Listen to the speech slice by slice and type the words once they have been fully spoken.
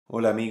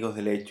Hola amigos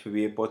del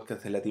HIV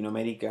Podcast de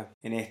Latinoamérica.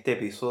 En este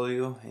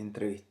episodio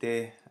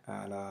entrevisté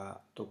a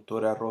la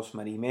doctora Rose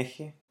Marie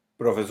Mege,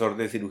 profesor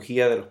de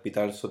cirugía del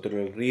Hospital Sotero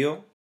del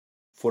Rio,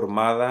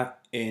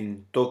 formada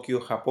en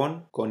Tokio,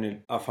 Japón, con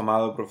el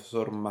afamado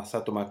profesor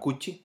Masatoshi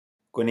Makuuchi.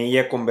 Con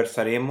ella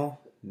conversaremos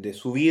de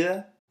su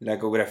vida, la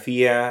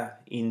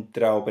ecografía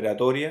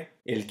intraoperatoria,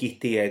 el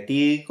quiste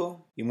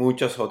diatídico y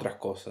muchas otras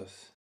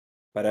cosas.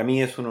 Para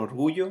mí es un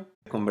orgullo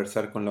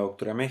conversar con la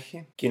doctora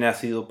Mege, quien ha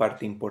sido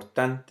parte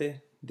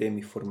importante de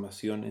mi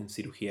formación en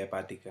cirugía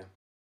hepática.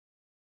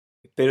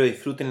 Espero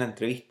disfruten la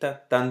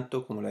entrevista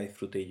tanto como la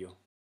disfruté yo.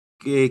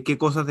 ¿Qué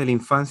cosas de la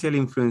infancia le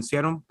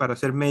influenciaron para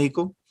ser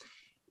médico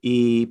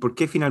y por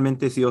qué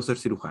finalmente decidió ser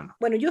cirujano?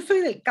 Bueno, yo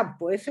soy del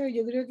campo, eso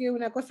yo creo que es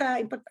una cosa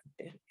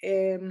importante.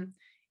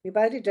 Mi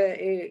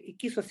padre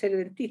quiso ser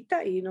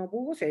dentista y no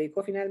pudo, se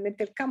dedicó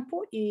finalmente al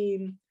campo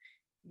y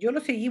yo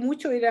lo seguí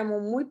mucho,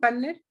 éramos muy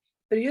partner,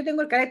 pero yo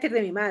tengo el carácter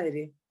de mi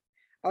madre.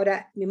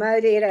 Ahora, mi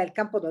madre era del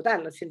campo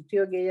total, en el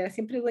sentido que ella era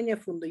siempre dueña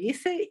de fondo, y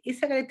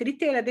esa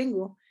característica la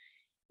tengo,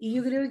 y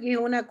yo creo que es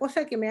una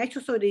cosa que me ha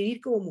hecho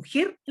sobrevivir como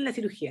mujer en la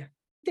cirugía.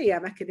 Y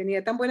además que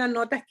tenía tan buenas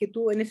notas que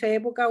tú en esa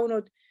época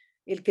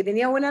el que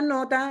tenía buenas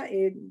notas,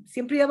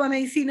 siempre iba para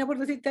medicina, por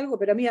decirte algo,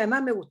 pero a mí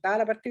además me gustaba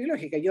la parte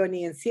biológica. Yo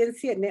ni en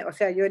ciencia, o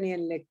sea, yo ni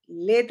en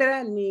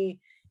letra, ni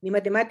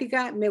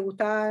matemática me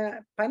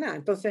gustaba para nada.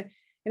 Entonces,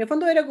 en el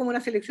fondo era como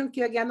una selección que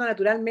iba quedando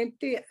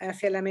naturalmente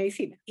hacia la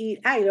medicina. Y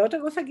la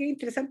otra cosa que es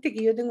interesante es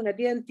que yo tengo una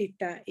tía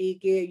dentista y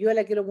que yo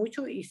la quiero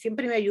mucho y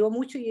siempre me ayudó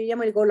mucho y ella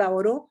me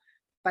colaboró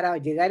para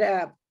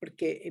llegar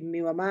porque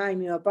mi mamá y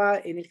mi papá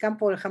en el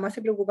campo jamás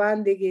se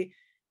preocupaban de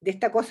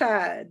esta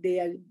cosa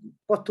de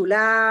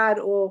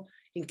postular o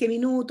en qué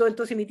minuto,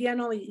 entonces mi tía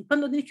no, ¿y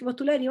cuándo tienes que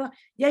postular? Y yo,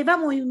 ya ahí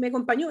vamos, y me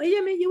acompañó,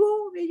 ella me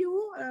llevó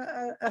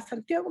a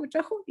Santiago, me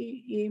trajo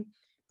y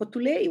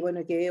postulé, y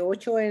bueno, quedé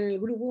 8 en el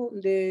grupo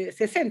de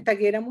 60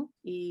 que éramos,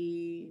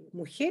 y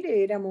mujeres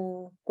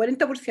éramos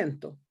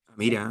 40%.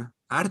 Mira,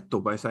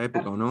 harto para esa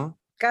época, ¿o no?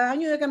 Cada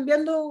año iba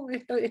cambiando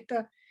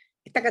esta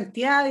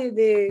cantidad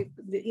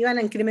iban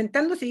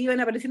incrementándose y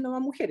iban apareciendo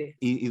más mujeres.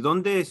 ¿Y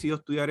dónde decidió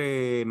estudiar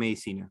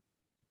medicina?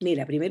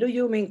 Mira, primero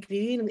yo me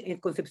inscribí en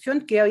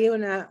Concepción, que había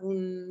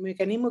un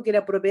mecanismo que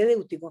era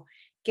propedéutico,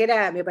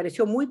 me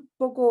pareció muy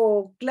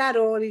poco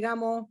claro,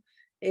 digamos,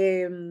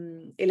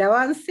 el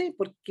avance,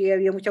 porque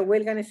había mucha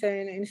huelga en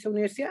esa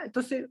universidad.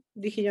 Entonces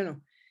dije yo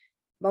no,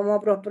 vamos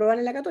a probar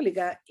en la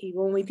Católica. Y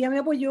como mi tía me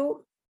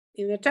apoyó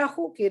y me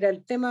trajo, que era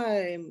el tema,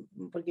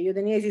 porque yo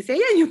tenía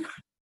 16 años,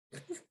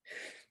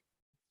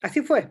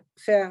 así fue. O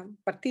sea,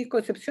 partí de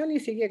Concepción y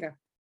seguí acá.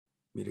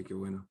 Mire qué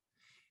bueno.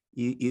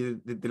 ¿Y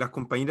de las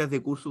compañeras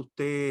de curso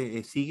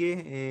usted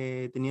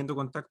sigue teniendo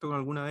contacto con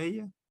alguna de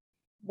ellas?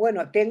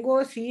 Bueno,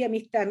 tengo sí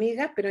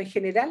amigas, pero en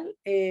general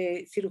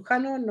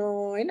cirujano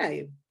no hay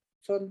nadie.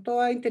 Son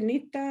todas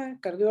internistas,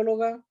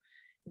 cardiólogas,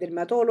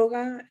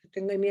 dermatólogas.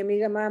 Tengo mi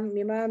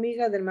más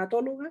amiga,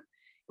 dermatóloga.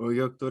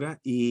 Oiga, doctora,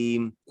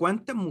 ¿y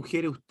cuántas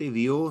mujeres usted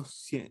vio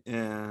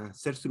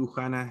ser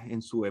cirujanas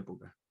en su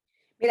época?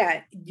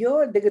 Mira,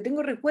 yo de que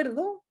tengo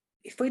recuerdo,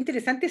 fue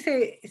interesante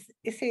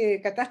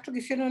ese catastro que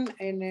hicieron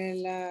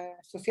en la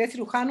Sociedad de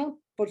Cirujanos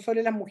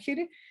sobre las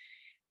mujeres.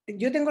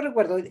 Yo tengo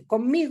recuerdo,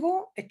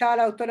 conmigo estaba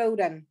la doctora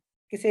Durán,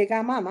 que se dedicaba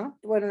a mama,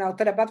 bueno, la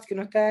doctora Paps, que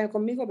no está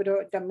conmigo,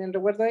 pero también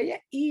recuerdo a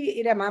ella, y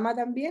era mama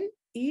también,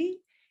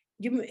 y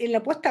en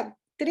la puesta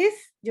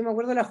 3 yo me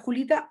acuerdo de la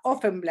Julita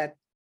Offenblatt,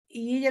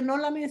 y ella no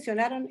la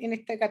mencionaron en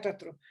este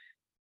catastro,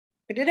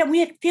 pero era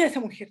muy activa esa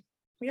mujer,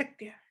 muy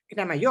activa,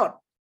 era mayor.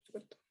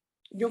 ¿Cierto?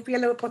 Yo fui a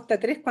la puesta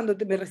 3 cuando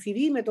me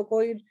recibí, me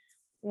tocó ir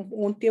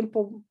un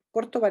tiempo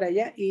corto para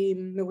allá, y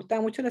me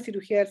gustaba mucho la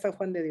cirugía del San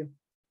Juan de Dios.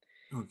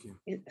 Okay.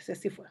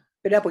 Así fue.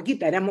 Pero era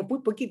poquita, éramos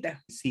muy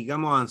poquitas.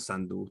 Sigamos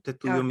avanzando. Usted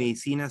estudió Okay.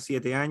 medicina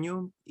 7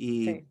 años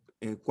y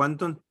Sí.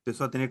 ¿cuándo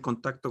empezó a tener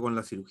contacto con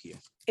la cirugía?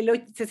 En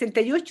el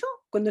 68,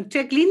 cuando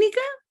entré a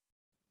clínica,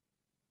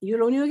 yo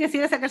lo único que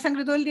hacía era sacar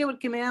sangre todo el día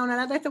porque me daba una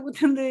lata esta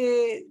cuestión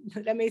de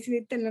la medicina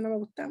interna, no me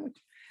gustaba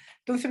mucho.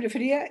 Entonces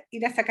prefería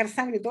ir a sacar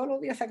sangre todos los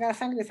días, sacaba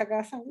sangre,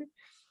 sacaba sangre.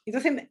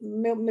 Entonces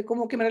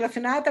como que me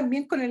relacionaba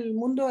también con el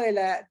mundo de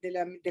la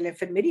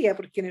enfermería,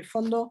 porque en el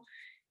fondo,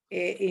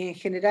 en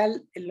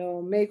general,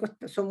 los médicos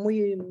son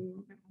muy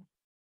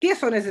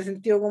tiesos en ese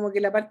sentido, como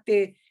que la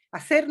parte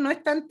hacer no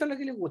es tanto lo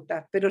que les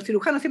gusta, pero al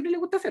cirujano siempre le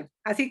gusta hacer.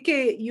 Así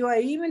que yo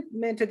ahí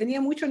me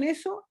entretenía mucho en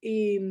eso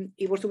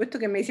y por supuesto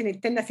que en medicina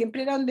interna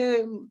siempre era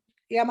donde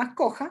iba más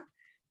coja.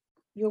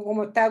 Yo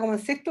como estaba como en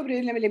sexto, pero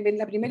en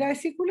la primera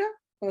vesícula,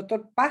 con el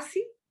doctor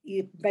Pasi,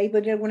 y ahí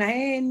ponía algunas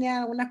etnias,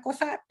 algunas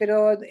cosas,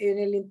 pero en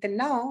el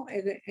internado,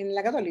 en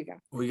la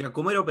Católica. Oiga,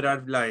 ¿cómo era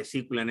operar la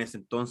vesícula en ese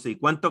entonces y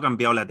cuánto ha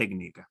cambiado la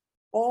técnica?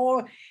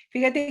 O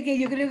fíjate que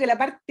yo creo que la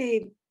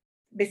parte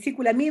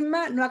vesícula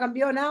misma no ha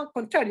cambiado nada, al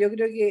contrario, yo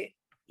creo que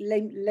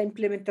la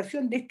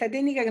implementación de esta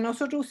técnica que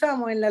nosotros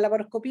usamos en la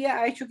laparoscopía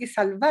ha hecho que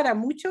salvaran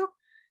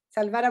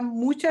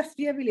muchas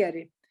vías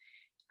biliares.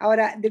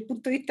 Ahora, del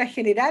punto de vista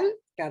general,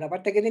 claro,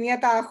 aparte que tenía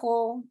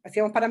tajo,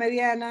 hacíamos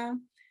paramediana,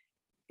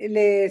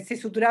 se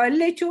suturaba el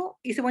lecho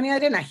y se ponía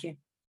drenaje.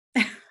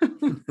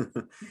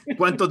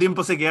 ¿Cuánto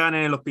tiempo se quedaban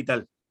en el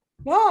hospital?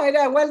 No,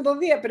 era igual 2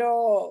 días,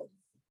 pero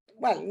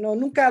igual, no,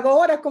 nunca 2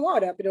 horas como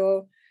ahora,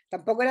 pero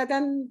tampoco era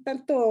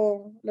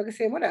tanto lo que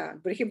se demoraba.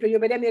 Por ejemplo, yo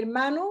operé a mi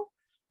hermano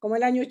como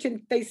el año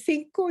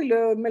 85 y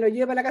me lo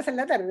llevé para la casa en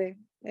la tarde,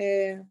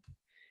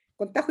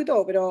 con tajo y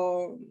todo,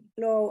 pero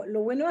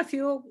lo bueno ha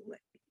sido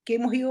que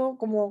hemos ido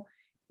como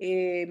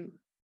eh,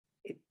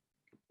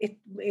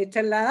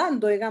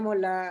 trasladando, digamos,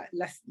 la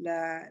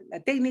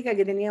técnica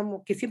que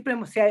teníamos, que siempre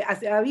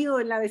ha habido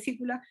en la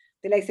vesícula,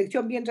 de la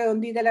disección bien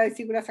redondita de la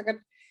vesícula,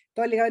 sacar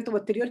todo el ligamento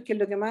posterior, que es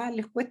lo que más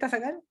les cuesta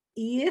sacar,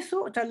 y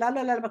eso,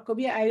 trasladarlo a la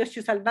laparoscopía, ha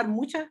hecho salvar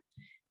muchas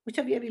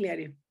vías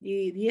biliares.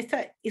 Y eso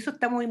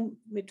estamos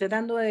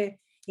tratando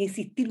de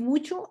insistir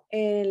mucho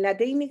en la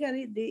técnica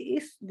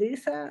de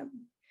esa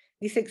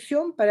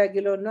disección para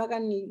que no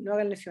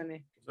hagan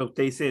lesiones.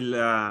 Usted dice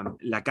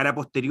la cara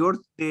posterior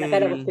La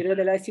cara posterior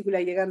de la vesícula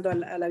llegando a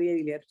la vía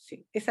biliar,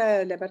 sí.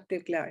 Esa es la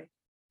parte clave.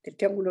 El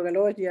triángulo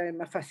calor ya es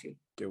más fácil.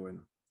 Qué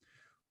bueno.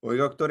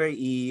 Oiga, doctora,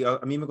 y a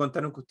mí me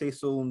contaron que usted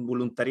hizo un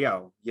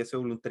voluntariado, y ese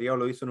voluntariado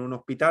lo hizo en un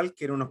hospital,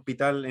 que era un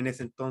hospital en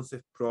ese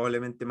entonces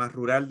probablemente más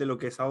rural de lo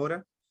que es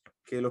ahora,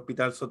 que el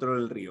Hospital Sotero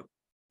del Río.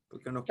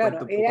 ¿Por qué nos cuenta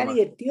Claro, un poco era más?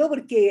 divertido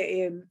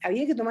porque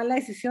había que tomar la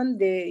decisión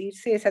de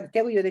irse de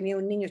Santiago. Yo tenía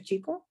un niño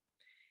chico,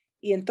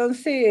 y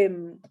entonces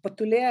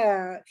postulé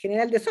a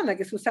general de zona,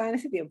 que se usaba en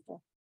ese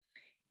tiempo.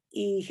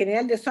 Y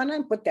general de zona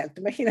en Puente Alto,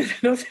 imagínate,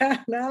 ¿no? O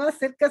sea, nada más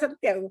cerca de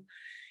Santiago.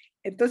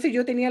 Entonces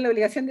yo tenía la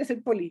obligación de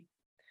ser poli.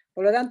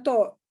 Por lo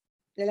tanto,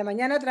 en la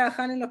mañana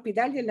trabajaba en el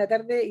hospital y en la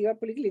tarde iba al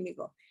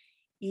policlínico.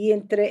 Y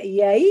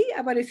ahí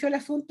apareció el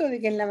asunto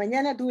de que en la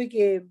mañana tuve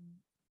que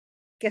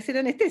hacer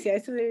anestesia.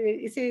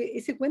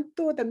 Ese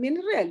cuento también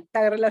es real,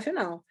 está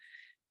relacionado.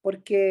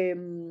 Porque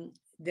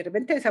de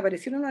repente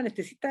desaparecieron los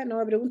anestesistas, no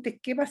me preguntes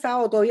qué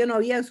pasaba, o todavía no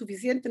había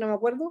suficiente, no me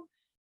acuerdo.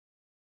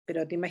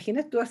 Pero te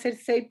imaginas tú hacer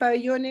 6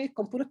 pabellones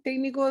con puros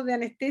técnicos de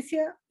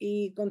anestesia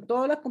y con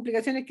todas las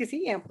complicaciones que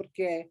seguían,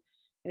 porque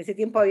en ese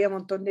tiempo había un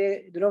montón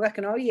de drogas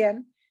que no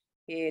habían.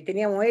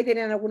 Teníamos éter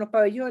en algunos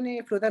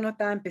pabellones, flotano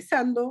estaba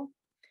empezando,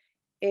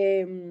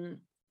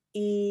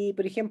 y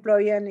por ejemplo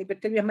habían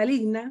hipertermias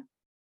malignas,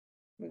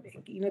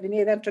 y no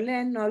tenía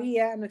dantrolén, no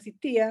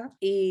existía,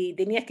 y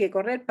tenías que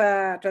correr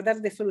para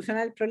tratar de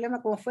solucionar el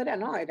problema como fuera,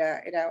 no,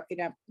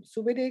 era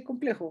súper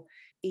complejo.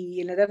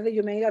 Y en la tarde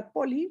yo me iba al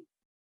poli,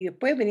 y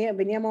después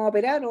veníamos a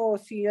operar, o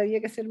si había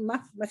que hacer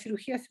más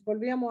cirugía,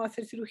 volvíamos a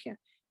hacer cirugía.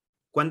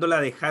 ¿Cuándo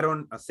la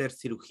dejaron hacer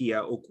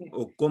cirugía? ¿O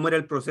cómo era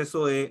el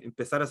proceso de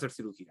empezar a hacer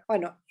cirugía?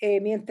 Bueno,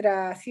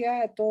 mientras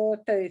hacía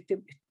todo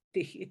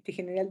este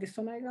general de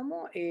zona,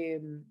 digamos,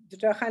 yo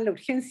trabajaba en la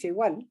urgencia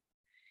igual,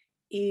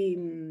 y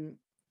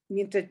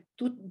mientras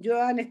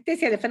yo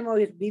anestesia, el enfermo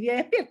vivía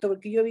despierto,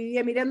 porque yo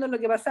vivía mirando lo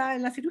que pasaba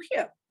en la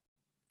cirugía.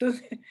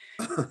 Entonces,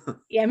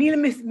 y a mí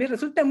me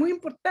resulta muy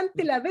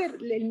importante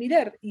el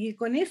mirar, y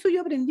con eso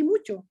yo aprendí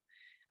mucho.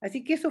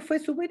 Así que eso fue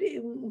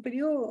un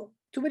periodo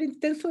súper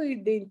intenso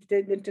de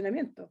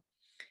entrenamiento.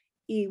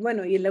 Y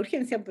bueno, y en la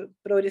urgencia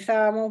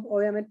progresábamos,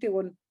 obviamente,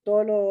 con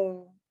todas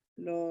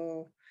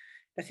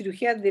las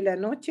cirugías de la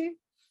noche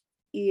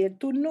y el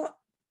turno,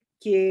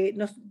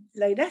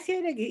 la gracia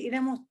era que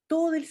éramos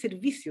todo del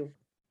servicio.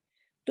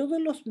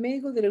 Todos los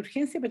médicos de la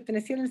urgencia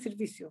pertenecían al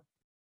servicio.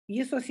 Y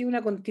eso ha sido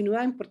una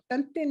continuidad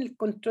importante en el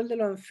control de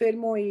los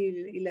enfermos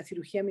y la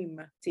cirugía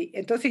misma. Sí,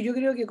 entonces yo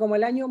creo que como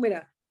el año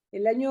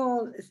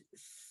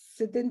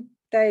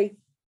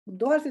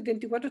 72 al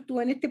 74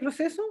 estuve en este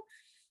proceso.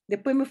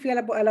 Después me fui a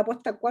la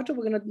posta 4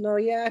 porque no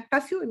había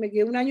espacio y me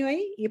quedé un año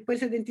ahí, y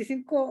después en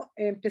 75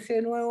 empecé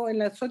de nuevo en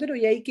la Sotero,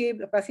 y ahí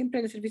quedé para siempre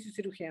en el servicio de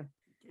cirugía.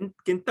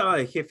 ¿Quién estaba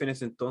de jefe en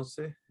ese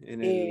entonces?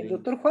 El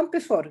doctor Juan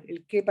Pesor,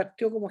 el que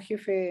partió como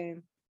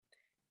jefe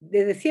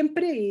desde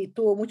siempre y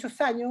tuvo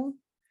muchos años,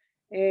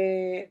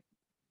 que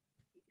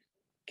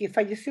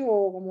falleció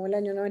como el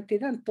año 90 y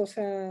tanto, o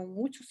sea,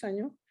 muchos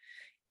años,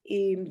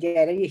 y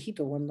ya era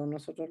viejito cuando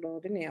nosotros lo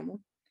teníamos.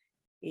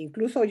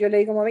 Incluso yo le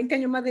di como 20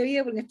 años más de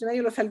vida, porque este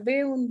año lo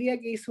salvé un día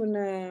que hizo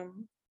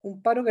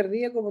un paro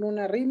cardíaco por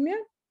una arritmia,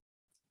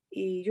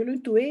 y yo lo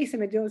intubé y se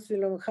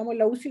lo dejamos en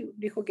la UCI,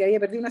 dijo que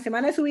había perdido una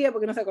semana de su vida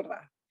porque no se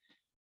acordaba.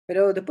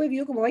 Pero después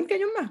vivió como 20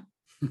 años más.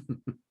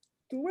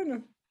 Estuvo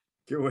bueno.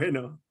 Qué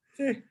bueno.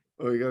 Sí.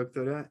 Oiga,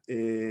 doctora,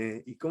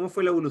 ¿y cómo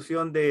fue la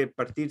evolución de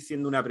partir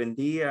siendo una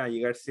aprendiz a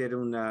llegar a ser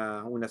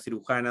una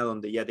cirujana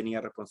donde ya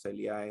tenía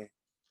responsabilidades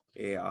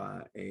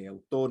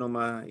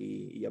autónomas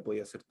y ya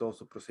podía hacer todos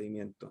sus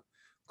procedimientos?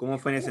 ¿Cómo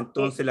fue en ese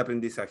entonces el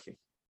aprendizaje?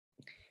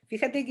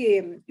 Fíjate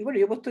que, y bueno,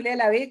 yo postulé a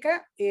la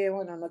beca,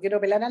 bueno, no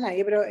quiero pelar a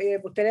nadie, pero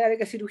postulé a la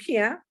beca de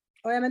cirugía,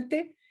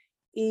 obviamente,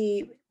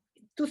 y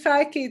tú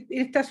sabes que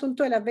este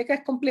asunto de las becas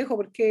es complejo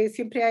porque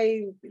siempre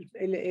hay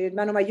el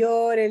hermano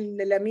mayor,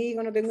 el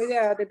amigo, no tengo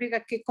idea, te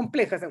explicas que es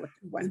compleja esa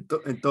cuestión. Bueno,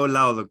 En todos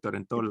lados, doctor,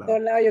 en todos en lados.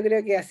 todos lados yo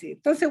creo que es así.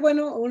 Entonces,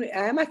 bueno,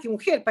 además que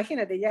mujer,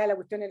 imagínate, ya la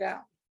cuestión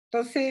era,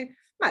 entonces,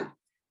 mal.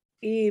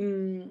 Y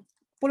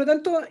por lo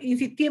tanto,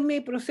 insistí en mi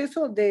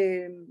proceso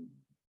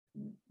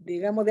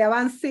digamos, de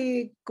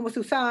avance, como se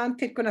usaba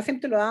antes, con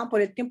acento lo daban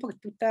por el tiempo que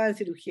tú estabas en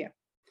cirugía.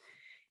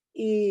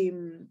 Y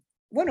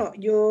bueno,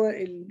 yo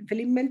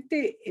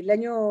felizmente el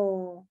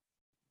año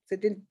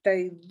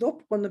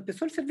 72, cuando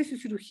empezó el servicio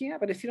de cirugía,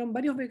 aparecieron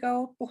varios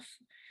becados,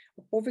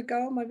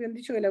 posbecados, más bien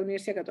dicho, de la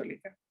Universidad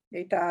Católica. Y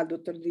ahí estaba el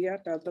doctor Díaz,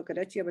 estaba el doctor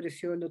Carachi,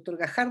 apareció el doctor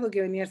Gajardo,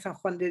 que venía de San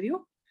Juan de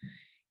Dios,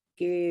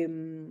 que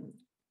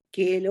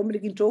el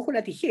hombre que introdujo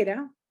la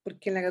tijera,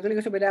 porque en la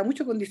Católica se operaba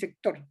mucho con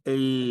disector.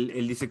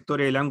 ¿El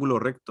disector es el ángulo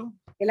recto?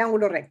 El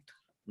ángulo recto,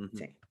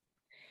 sí.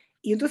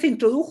 Y entonces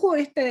introdujo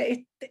esta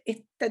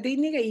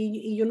técnica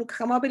y yo nunca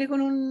jamás operé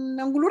con un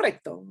ángulo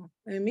recto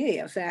en mi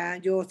vida. O sea,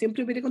 yo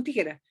siempre operé con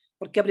tijeras,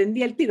 porque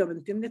aprendí al tiro, ¿me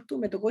entiendes tú?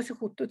 Me tocó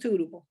justo ese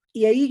grupo.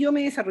 Y ahí yo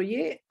me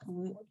desarrollé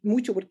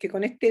mucho, porque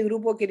con este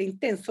grupo que era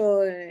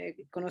intenso,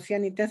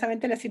 conocían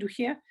intensamente la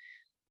cirugía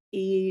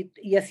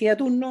y hacía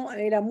turno,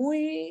 era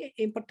muy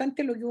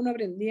importante lo que uno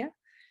aprendía.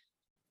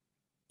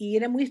 Y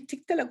era muy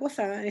estricta la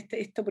cosa,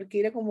 esto porque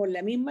era como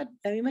la misma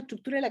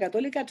estructura de la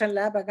Católica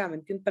trasladada para acá, ¿me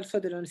entiendes? Para el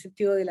Sotero, en el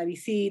sentido de la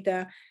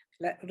visita,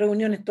 las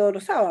reuniones todos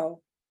los sábados.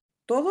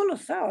 Todos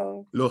los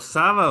sábados. ¿Los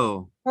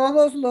sábados?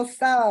 Todos los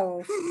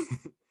sábados.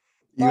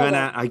 ¿Iban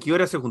Todos. a qué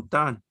hora se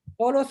juntaban?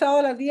 Todos los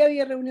sábados a las 10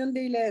 había reunión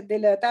de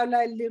la tabla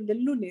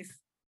del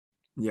lunes.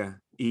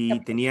 Ya. ¿Y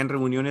tenían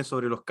reuniones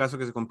sobre los casos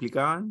que se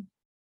complicaban?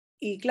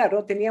 Y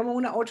claro,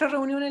 teníamos otra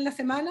reunión en la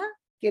semana,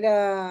 que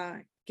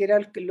era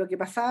lo que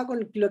pasaba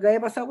lo que había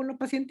pasado con los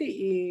pacientes.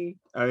 Y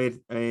A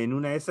ver, en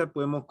una de esas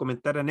podemos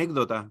comentar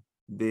anécdotas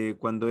de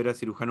cuando era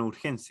cirujano de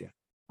urgencia.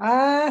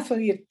 fue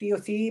divertido,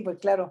 sí, pues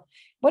claro.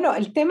 Bueno,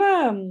 el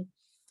tema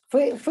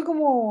fue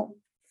como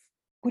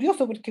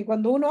curioso, porque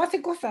cuando uno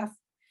hace cosas,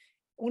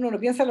 uno no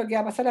piensa lo que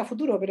va a pasar a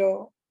futuro,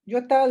 pero yo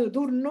estaba de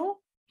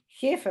turno,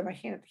 jefe,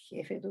 imagínate,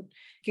 jefe de turno,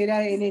 que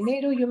era en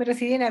enero y yo me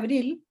recibí en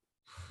abril,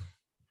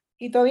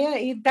 y todavía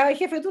estaba el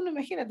jefe de turno,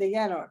 imagínate,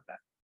 ya no.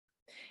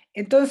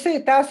 Entonces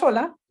estaba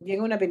sola,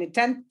 llega una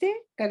penetrante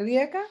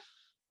cardíaca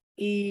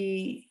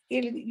y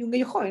un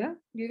gallo joven, ¿eh?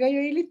 Y el gallo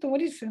ahí listo a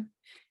morirse.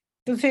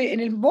 Entonces, en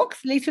el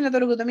box le hice una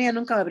toracotomía,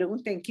 nunca me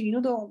pregunté en qué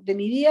minuto de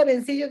mi vida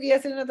pensé yo que iba a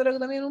hacer una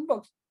toracotomía en un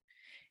box.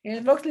 En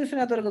el box le hice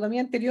una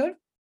toracotomía anterior,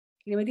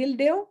 y le metí el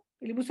dedo,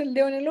 y le puse el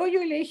dedo en el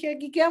hoyo y le dije,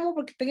 aquí quedamos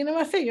porque hasta aquí no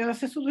me sé, yo no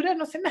sé suturar,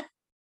 no sé nada.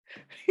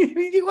 Y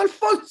me dijo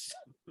Alfonso,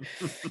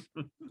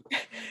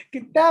 que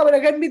estaba por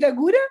acá en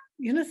Vitacura,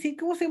 y yo no sé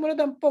cómo se demoró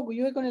tampoco.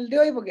 Yo voy con el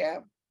dedo ahí porque,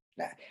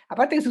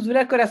 aparte de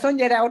suturar el corazón,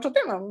 ya era otro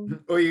tema.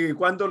 Oye,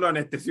 ¿cuándo lo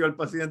anestesió al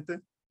paciente?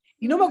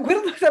 Y no me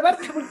acuerdo de esa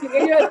parte porque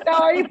yo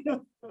estaba ahí.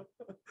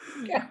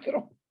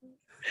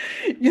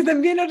 Yo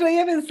también otro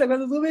día pensé,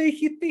 cuando tú me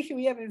dijiste, dije,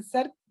 voy a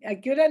pensar a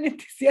qué hora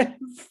anestesiar al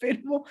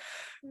enfermo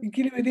y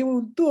que le metimos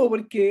un tubo,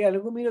 porque a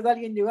algún minuto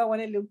alguien llegó a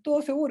ponerle un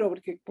tubo seguro,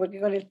 porque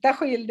con el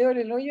tajo y el dedo en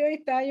el hoyo ahí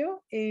estaba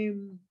yo.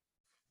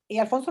 Y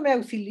Alfonso me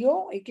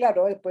auxilió, y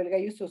claro, después el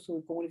gallo hizo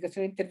su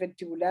comunicación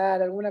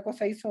interventricular, alguna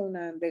cosa hizo,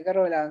 un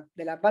desgarro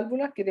de las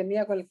válvulas que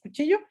tenía con el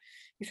cuchillo,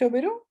 y se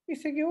operó y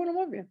se quedó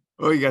nomás bien.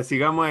 Oiga,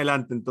 sigamos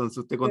adelante entonces.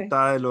 Usted Sí.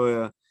 contaba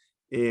de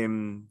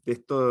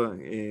esto,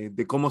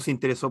 de cómo se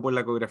interesó por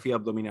la ecografía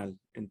abdominal.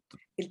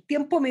 El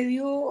tiempo me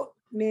dio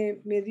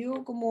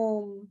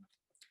como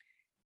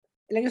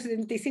el año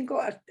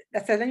 75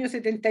 hasta el año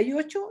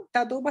 78,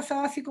 estaba todo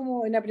pasado así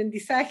como en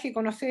aprendizaje,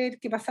 conocer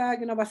qué pasaba,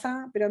 qué no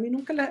pasaba, pero a mí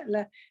nunca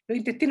los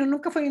intestinos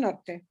nunca fue mi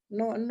norte.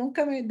 No,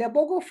 nunca de a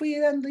poco fui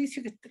dando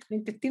indicio que los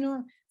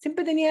intestinos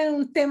siempre tenían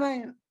un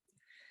tema,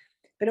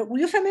 pero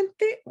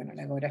curiosamente, bueno,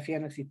 la ecografía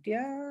no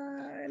existía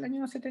en el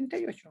año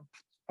 78.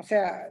 O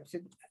sea,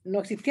 no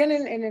existía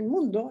en el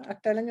mundo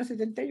hasta el año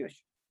 78.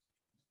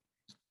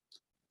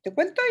 ¿Te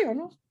cuento yo,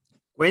 no?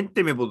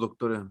 Cuénteme, pues,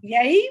 doctora. Y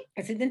ahí,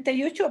 en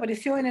 78,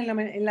 apareció en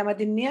la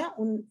maternidad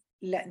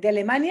de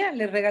Alemania,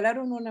 le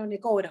regalaron un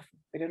ecógrafo,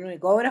 pero era un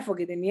ecógrafo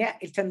que tenía,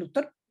 el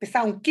transductor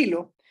pesaba 1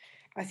 kilo.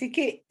 Así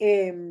que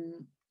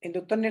el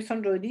doctor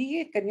Nelson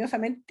Rodríguez,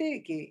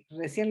 cariñosamente, que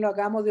recién lo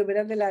acabamos de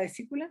operar de la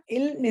vesícula,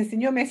 él me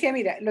enseñó, me decía,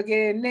 mira, lo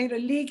que es negro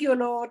es líquido,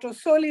 lo otro es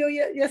sólido, y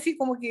así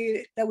como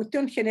que la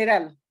cuestión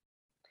general.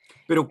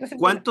 Pero, Entonces,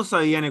 bueno, ¿cuántos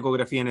sabían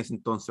ecografía en ese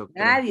entonces,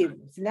 doctora?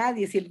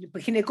 nadie, si el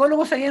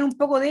ginecólogo sabían un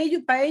poco de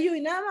ellos, para ellos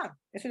y nada más.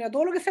 Eso era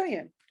todo lo que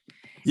sabían.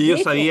 Y De ellos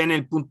hecho, sabían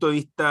el punto de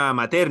vista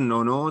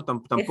materno, ¿no?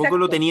 Tampoco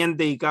lo exacto, tenían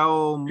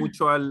dedicado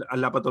mucho a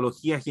la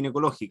patología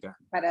ginecológica.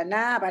 para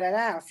nada, para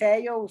nada. O sea,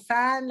 ellos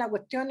usaban la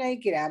cuestión ahí,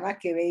 que era más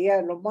que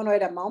veían, los monos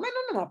eran más o menos,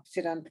 no, pues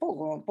eran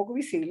poco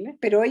visibles,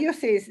 pero ellos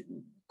se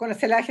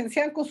la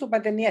agenciaban con su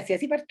paternidad, y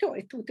así partió.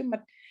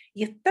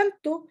 Y es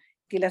tanto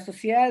que la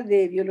Sociedad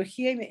de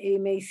Biología y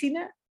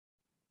Medicina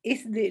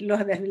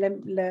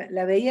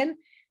la veían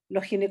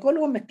los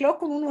ginecólogos mezclados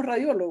con unos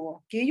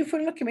radiólogos, que ellos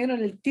fueron los que me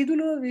dieron el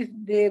título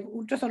de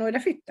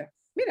ultrasonografista.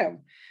 Mira,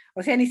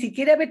 o sea, ni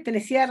siquiera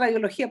pertenecía a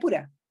radiología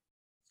pura,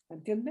 ¿me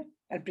entiendes?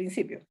 Al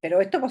principio. Pero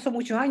esto pasó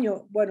muchos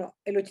años. Bueno,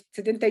 el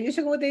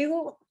 78, como te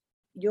digo,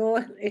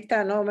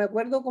 no me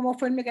acuerdo cómo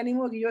fue el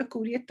mecanismo que yo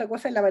descubrí esta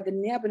cosa en la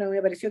maternidad, pero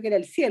me pareció que era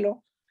el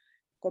cielo,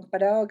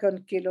 comparado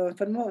con que los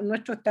enfermos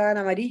nuestros estaban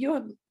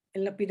amarillos,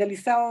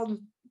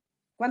 hospitalizados,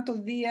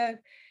 ¿cuántos días?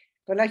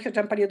 Con la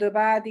angiotransparioto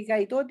hepática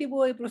y todo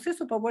tipo de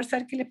procesos para poder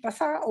saber qué les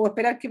pasaba o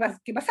esperar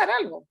que pasara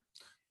algo.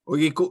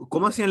 Oye,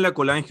 ¿cómo hacían la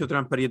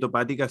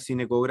colangiotransparieto-hepática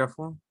sin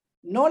ecógrafo?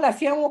 No, la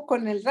hacíamos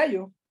con el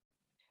rayo.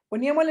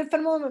 Poníamos al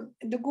enfermo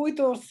de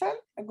cúbito dorsal,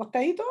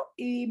 acostadito,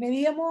 y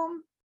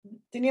medíamos,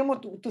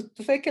 teníamos,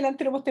 tú sabes que el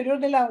anteroposterior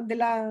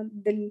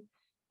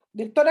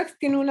del tórax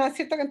tiene una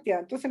cierta cantidad,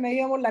 entonces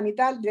medíamos la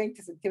mitad de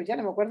 20 centímetros, ya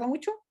no me acuerdo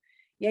mucho,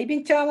 y ahí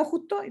pinchábamos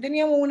justo, y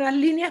teníamos unas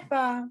líneas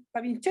para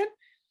pinchar,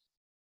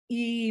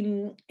 y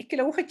es que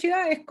la aguja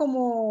chica es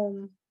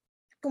como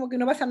que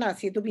no pasa nada,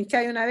 si tú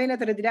pinchabas una vena,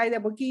 te retirabas de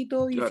a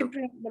poquito, y Claro.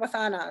 siempre no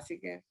pasaba nada,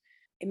 así que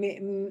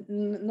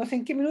no sé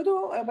en qué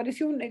minuto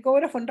apareció un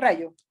ecógrafo en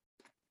rayo,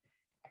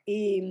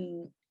 y,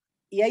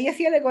 y ahí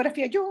hacía la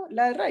ecografía yo,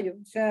 la de rayo,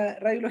 o sea,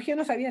 radiología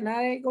no sabía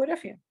nada de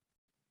ecografía,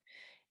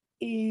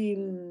 y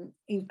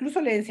incluso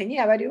le enseñé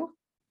a varios,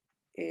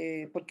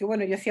 porque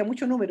bueno, yo hacía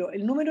mucho número.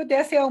 El número te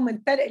hace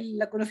aumentar el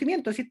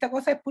conocimiento, si esta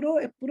cosa es puro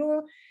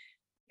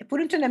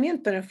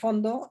entrenamiento en el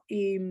fondo,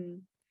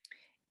 y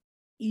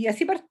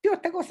así partió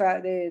esta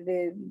cosa,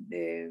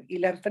 y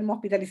la enferma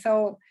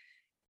hospitalizado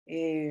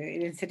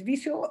en el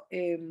servicio,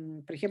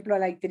 por ejemplo, a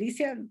la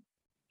ictericia,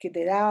 que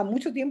te daba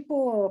mucho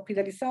tiempo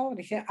hospitalizado,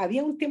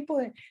 había un tiempo,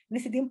 en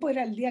ese tiempo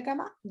era el día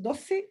cama,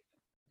 12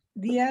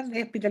 días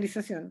de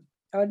hospitalización.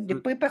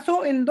 Después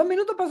pasó, en 2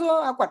 minutos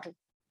pasó a 4. ¿Esa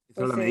es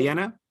la Entonces,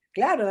 mediana?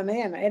 claro, la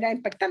mediana. Era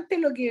impactante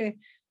lo que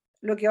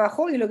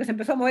bajó y lo que se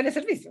empezó a mover el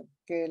servicio,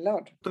 que es la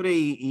otra. Doctora,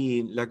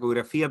 y la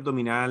ecografía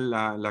abdominal,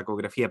 la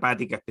ecografía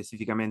hepática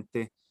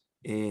específicamente,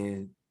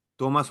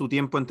 toma su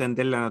tiempo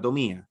entender la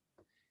anatomía.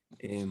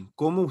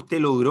 ¿Cómo usted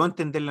logró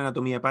entender la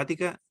anatomía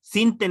hepática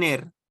sin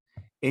tener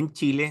en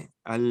Chile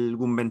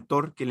algún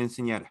mentor que le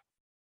enseñara?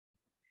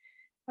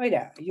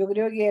 Mira, yo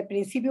creo que al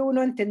principio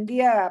uno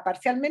entendía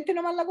parcialmente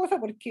nomás la cosa,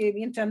 porque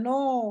mientras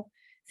no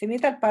se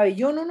meta al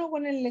pabellón uno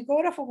con el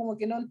ecógrafo, como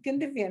que no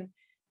entiendes bien.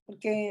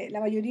 Porque la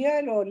mayoría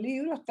de los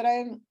libros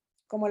traen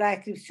como la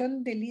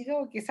descripción del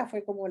hígado, que esa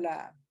fue como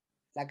la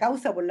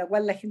causa por la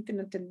cual la gente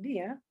no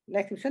entendía. La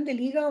descripción del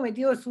hígado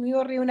metido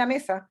subido arriba de una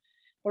mesa.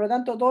 Por lo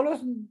tanto,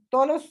 todos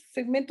los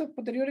segmentos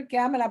posteriores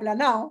quedaban mal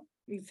aplanados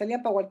y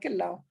salían para cualquier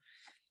lado.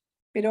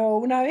 Pero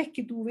una vez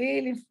que tú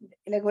ves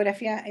la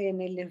ecografía en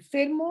el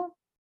enfermo,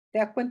 te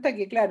das cuenta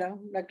que,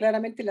 claro,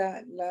 claramente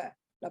la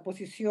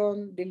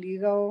posición del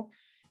hígado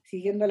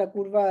siguiendo la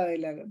curva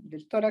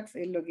del tórax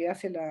es lo que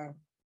hace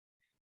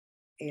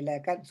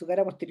su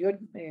cara posterior,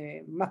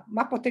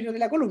 más posterior de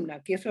la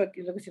columna, que eso es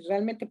lo que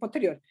realmente es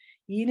posterior.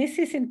 Y en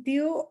ese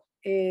sentido,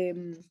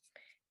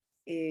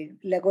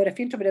 la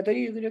ecografía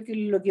intraoperatoria yo creo que es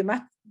lo que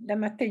más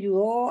te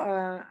ayudó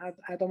a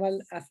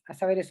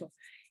saber eso.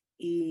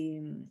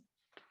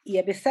 Y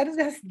a pesar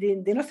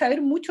de no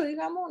saber mucho,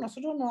 digamos,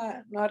 nosotros nos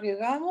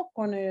arriesgamos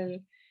con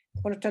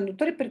los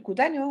transductores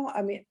percutáneos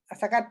a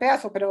sacar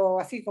pedazos, pero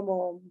así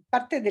como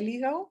partes del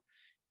hígado,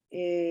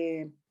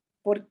 eh,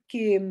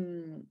 porque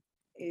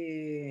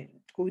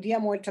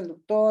cubríamos el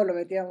transductor, lo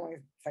metíamos,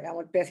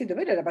 sacábamos el pedacito,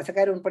 pero era para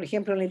sacar, por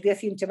ejemplo, en el día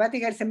sin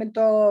hepática, el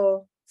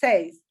segmento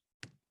 6.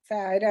 O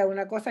sea, era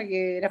una cosa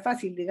que era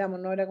fácil, digamos,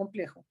 no era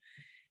complejo.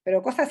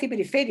 Pero cosas así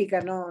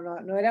periféricas,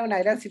 no era una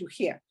gran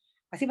cirugía.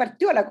 Así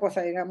partió la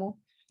cosa, digamos,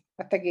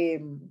 hasta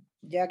que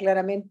ya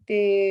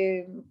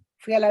claramente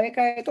fui a la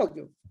beca de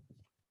Tokio.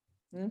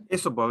 ¿Mm?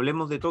 Eso, pues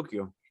hablemos de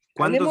Tokio.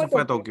 ¿Cuándo Hablemos se de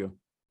fue a Tokio.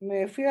 Tokio?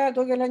 Me fui a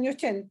Tokio en el año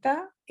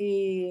 80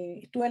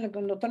 y estuve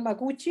con el doctor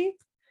Makuuchi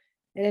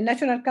en el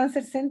National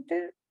Cancer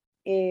Center,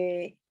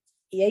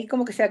 y ahí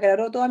como que se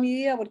aclaró toda mi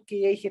vida, porque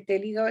ya dije,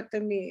 el hígado,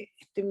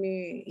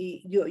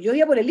 y yo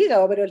iba por el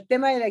hígado, pero el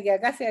tema era que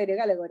acá se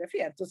agregaba la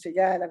ecografía, entonces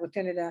ya la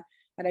cuestión era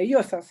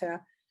maravillosa, o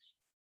sea,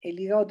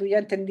 el hígado tú ya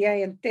entendías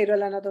entero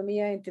la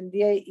anatomía,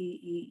 entendías,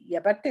 y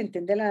aparte de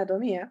entender la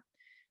anatomía,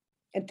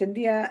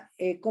 entendía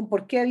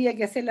por qué había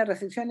que hacer las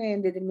resecciones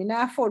en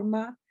determinada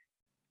forma,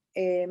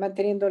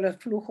 manteniendo los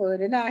flujos de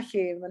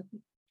drenaje,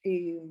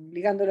 y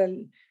ligándolo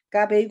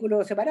cada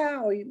vehículo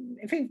separado, y,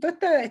 en fin, todo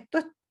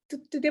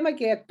este tema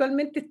que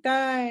actualmente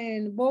está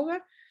en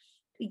boga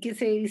y que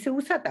se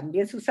usa,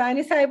 también se usaba en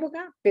esa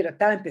época, pero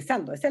estaba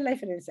empezando, esa es la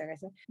diferencia.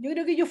 Yo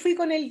creo que yo fui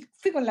con la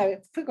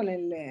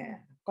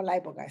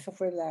época, eso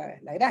fue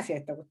la gracia de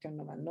esta cuestión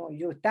nomás, ¿no?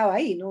 Yo estaba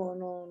ahí,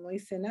 no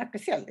hice nada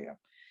especial,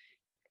 digamos.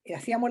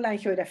 Hacíamos la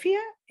angiografía,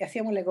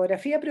 hacíamos la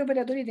ecografía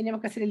preoperatoria y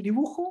teníamos que hacer el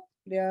dibujo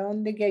de a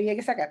dónde que había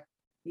que sacar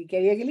y que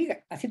había que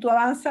ligar. Así tú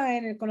avanzas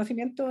en el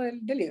conocimiento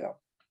del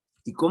hígado.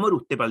 ¿Y cómo era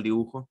usted para el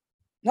dibujo?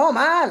 No,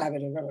 mala,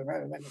 pero no,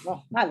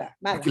 mala,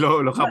 Es que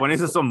mala. los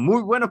japoneses son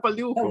muy buenos para el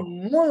Son dibujo.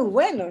 muy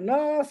buenos,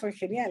 no, son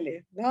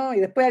geniales, ¿no? Y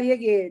después había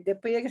que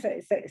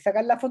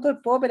sacar la foto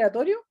del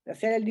postoperatorio,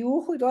 hacer el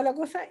dibujo y toda la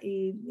cosa,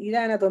 y ir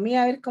a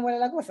anatomía a ver cómo era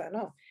la cosa,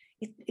 ¿no?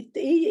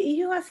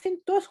 Ellos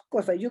hacen todas sus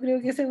cosas, yo creo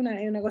que esa es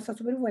una cosa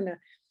súper buena.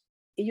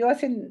 Ellos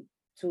hacen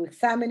sus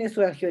exámenes,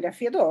 su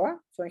angiografía, todo,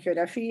 ¿ah? Su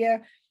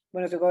angiografía,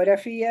 bueno, su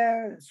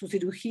ecografía, su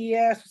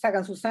cirugía,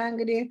 sacan su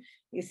sangre,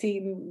 y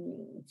sí,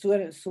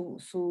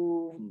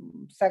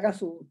 sacan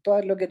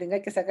todo lo que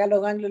tengáis que sacar,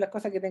 los ganglios, las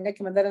cosas que tengáis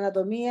que mandar a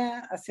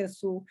anatomía,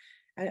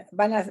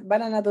 van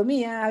a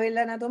anatomía a ver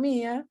la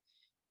anatomía,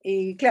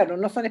 y claro,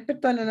 no son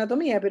expertos en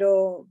anatomía,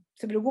 pero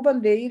se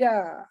preocupan de ir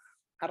a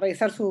a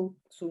revisar su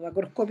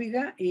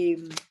macroscópica, y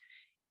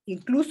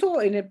incluso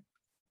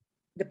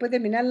después de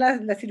terminar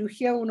la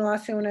cirugía uno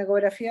hace una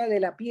ecografía de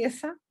la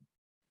pieza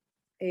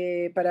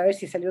para ver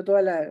si salió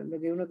todo lo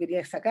que uno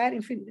quería sacar,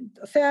 en fin.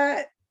 O sea,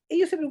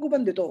 ellos se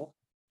preocupan de todo,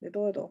 de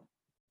todo, de todo.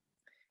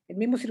 El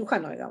mismo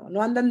cirujano, digamos.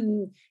 No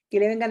andan que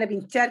le vengan a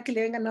pinchar, que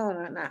le vengan, no,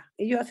 nada.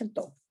 Ellos hacen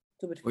todo.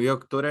 Oye,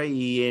 doctora,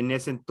 y en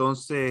ese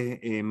entonces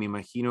me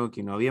imagino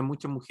que no había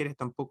muchas mujeres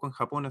tampoco en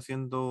Japón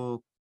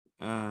haciendo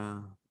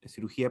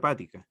cirugía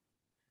hepática.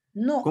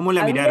 No, ¿Cómo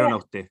la miraron a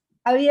usted?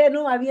 había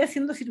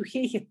haciendo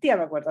cirugía digestiva,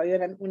 me acuerdo. Había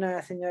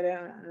una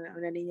señora,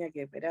 una niña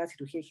que operaba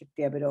cirugía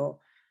digestiva, pero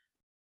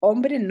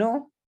hombres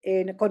no.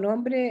 Con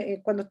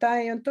hombres, cuando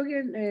estaba en Tokio,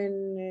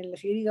 en la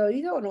cirugía de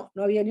hígado,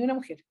 no había ni una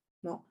mujer.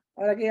 No.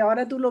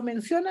 Ahora tú lo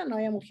mencionas, no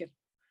había mujer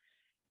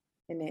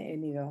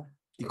en hígado.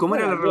 ¿Y cómo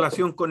era Bueno, la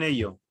relación con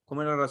ellos?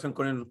 ¿Cómo era la relación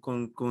con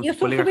sus ellos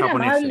son colegas súper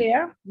japoneses? amables,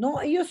 ¿eh?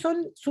 No, ellos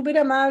son súper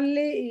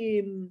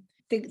amables,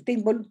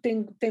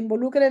 te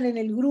involucran en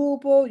el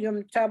grupo. Yo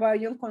me echaba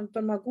pabellón con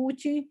Dr.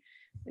 Makuuchi,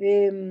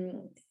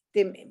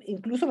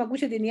 incluso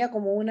Makuuchi tenía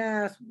como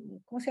unas,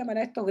 ¿cómo se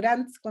llamará estos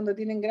grants? Cuando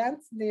tienen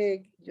grants,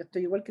 yo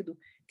estoy igual que tú,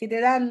 que te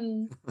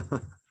dan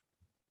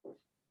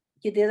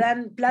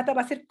plata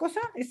para hacer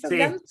cosas, esos Sí,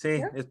 grants, sí,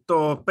 ¿ya?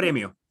 estos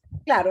premios.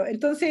 Claro,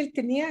 entonces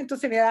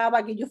entonces me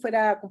daba que yo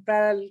fuera a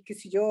comprar, qué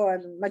sé yo,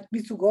 al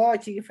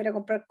Mitsubishi, que fuera a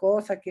comprar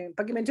cosas,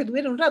 para que me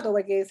entretuviera un rato,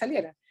 para que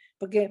saliera.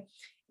 Porque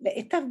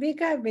estas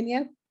becas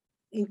venían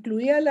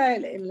incluidas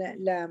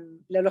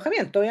el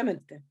alojamiento,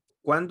 obviamente.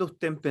 ¿Cuándo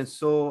usted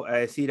empezó a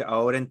decir,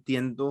 ahora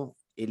entiendo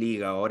el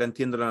hígado, ahora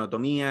entiendo la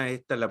anatomía,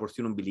 esta es la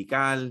porción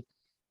umbilical,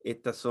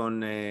 estas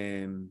son,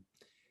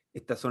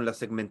 estas son las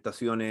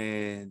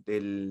segmentaciones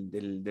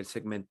del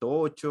segmento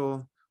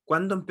 8?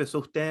 ¿Cuándo empezó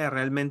usted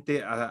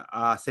realmente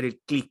a hacer el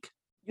clic?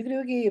 Yo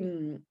creo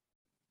que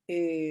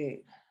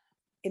eh,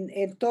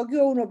 en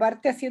Tokio uno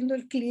parte haciendo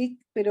el clic,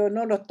 pero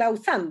no lo está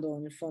usando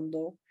en el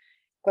fondo.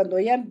 Cuando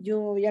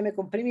yo ya me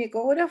compré mi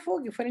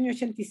ecógrafo, que fue en el año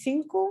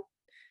 85,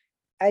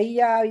 ahí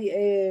ya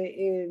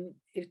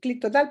el clic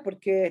total,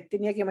 porque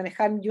tenía que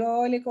manejar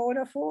yo el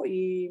ecógrafo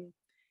y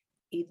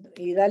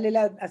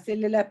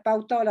hacerle las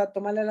pautas o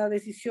tomarle las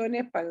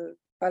decisiones para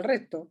el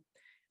resto.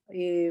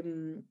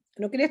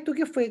 ¿No crees tú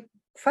que fue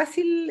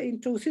fácil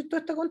introducir todo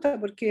esto contra?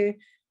 Porque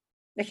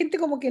la gente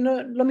como que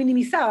no lo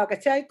minimizaba,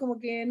 ¿cachai? Como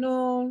que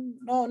no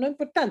es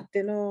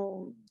importante,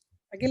 no.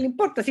 ¿A quién le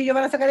importa? Si ellos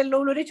van a sacar el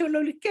lóbulo derecho o el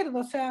lóbulo izquierdo,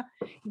 o sea,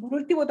 y por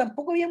último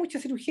tampoco había mucha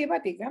cirugía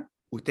hepática.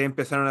 Ustedes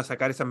empezaron a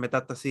sacar esas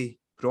metástasis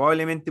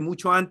probablemente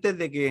mucho antes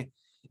de que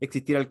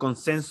existiera el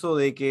consenso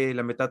de que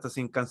la metástasis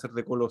en cáncer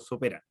de colon se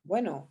opera.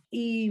 Bueno,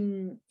 y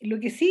lo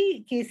que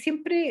sí, que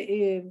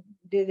siempre,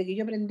 desde que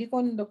yo aprendí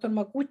con el doctor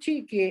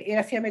Makuuchi, que él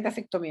hacía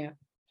metasectomía.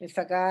 Él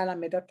sacaba las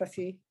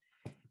metástasis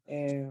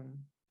eh,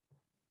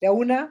 de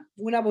una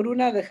por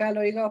una, dejaba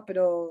los hígados,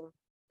 pero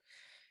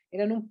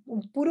eran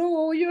un puro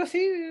hoyo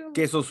así,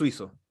 Queso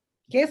suizo.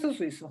 queso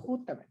suizo,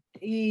 justamente.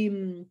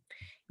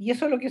 Y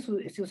eso es lo que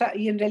se usa,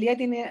 y en realidad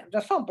tiene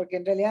razón, porque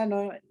en realidad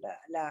no,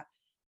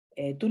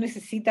 tú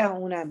necesitas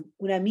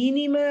una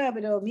mínima,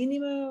 pero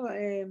mínima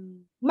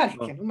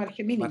margen, No, un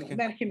margen mínimo, margen.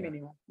 Ya.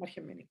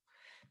 margen mínimo.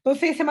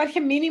 Entonces ese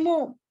margen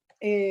mínimo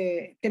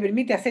te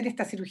permite hacer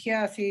esta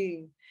cirugía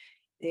así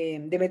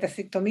de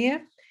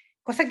metastectomía,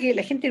 cosa que a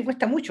la gente le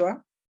cuesta mucho,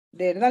 ¿ah?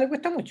 De verdad le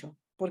cuesta mucho,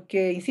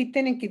 porque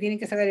insisten en que tienen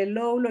que sacar el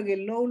lóbulo, que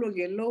el lóbulo,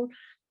 que el lóbulo,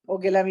 o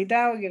que la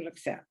mitad, o que lo que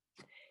sea.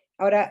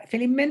 Ahora,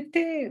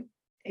 felizmente,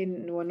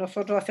 bueno,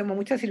 nosotros hacemos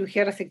mucha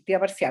cirugía resectiva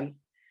parcial,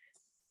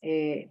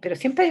 pero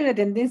siempre hay una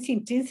tendencia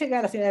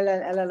intrínseca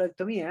a la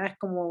loectomía, ¿eh? Es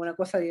como una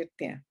cosa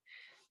divertida.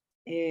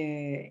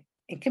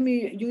 Es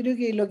que yo creo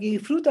que lo que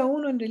disfruta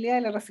uno en realidad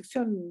es la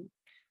resección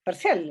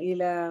parcial y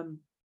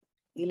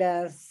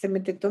la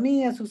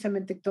cementectomía, su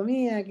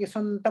cementectomía, que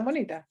son tan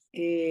bonitas.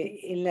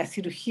 En la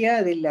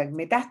cirugía de la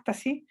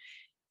metástasis,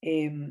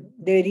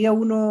 debería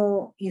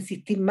uno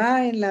insistir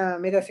más en la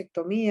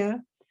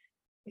metasectomía,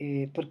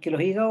 porque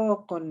los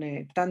hígados con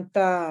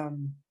tanta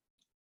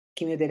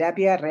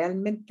quimioterapia,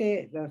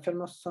 realmente los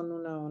enfermos son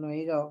unos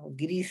hígados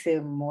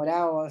grises,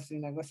 morados, así,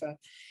 una cosa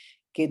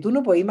que tú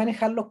no podés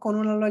manejarlos con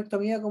una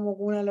loectomía como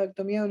con una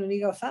loectomía de un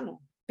hígado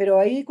sano. Pero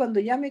ahí cuando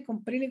ya me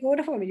compré el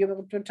ecógrafo, yo me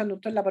compré un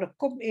transductor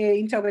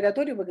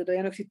intraoperatorio, porque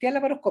todavía no existía el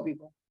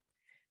laparoscópico,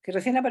 que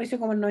recién apareció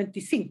como en el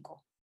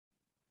 95.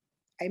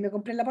 Ahí me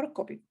compré el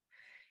laparoscópico.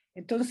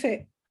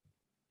 Entonces,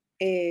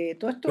 todo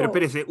Pero esto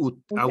espérese, a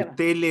funciona.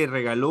 usted le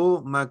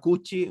regaló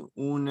Makuuchi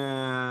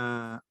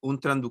un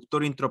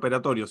transductor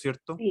intraoperatorio,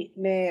 ¿cierto? Sí,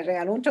 me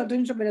regaló un transductor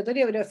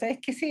intraoperatorio, pero ¿sabes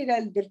qué? Ese era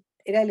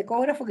el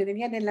ecógrafo que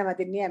tenían en la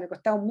maternidad. Me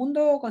costaba un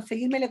mundo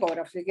conseguirme el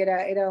ecógrafo, así que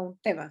era un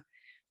tema.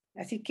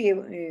 Así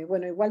que,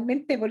 bueno,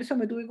 igualmente por eso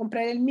me tuve que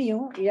comprar el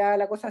mío y ya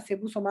la cosa se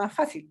puso más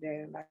fácil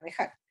de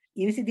manejar.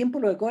 Y en ese tiempo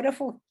los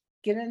ecógrafos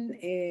que eran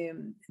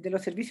de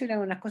los servicios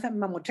eran unas cosas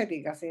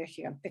mamotréticas,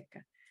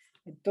 gigantescas.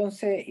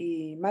 Entonces,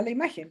 y mala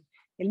imagen.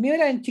 El mío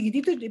era en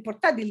chiquitito y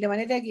portátil, de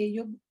manera que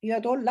yo iba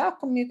a todos lados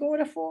con mi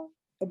ecógrafo,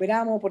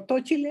 operábamos por todo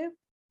Chile,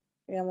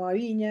 íbamos a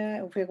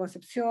Viña, fui a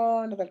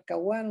Concepción, a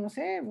Talcahuano, no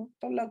sé,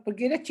 todos lados,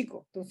 porque era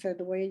chico, entonces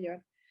te podía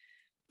llevar.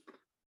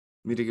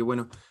 Mire qué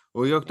bueno.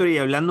 Oiga, doctor, y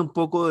hablando un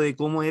poco de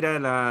cómo era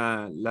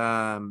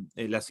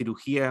la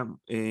cirugía,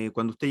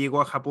 cuando usted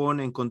llegó a Japón,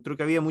 ¿encontró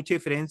que había mucha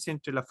diferencia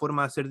entre la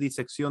forma de hacer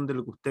disección de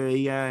lo que usted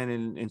veía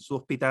en su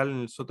hospital, en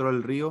el Sotero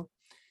del Rio,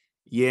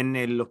 y en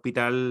el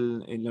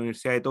hospital en la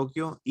Universidad de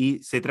Tokio? ¿Y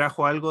se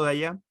trajo algo de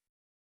allá?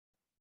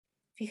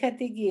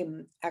 Fíjate que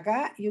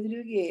acá yo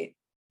creo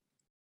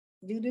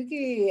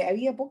que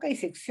había poca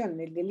disección.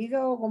 El del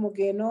hígado como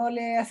que no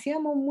le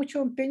hacíamos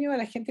mucho empeño, a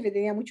la gente le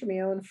tenía mucho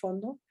miedo en el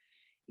fondo.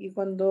 Y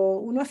cuando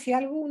uno hacía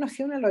algo, uno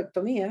hacía una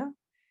loectomía.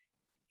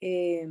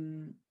 eh,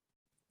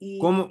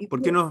 ¿Cómo, y, pu-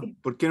 por qué no y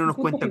nos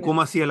punto cuenta cómo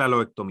final. hacía la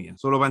loectomía?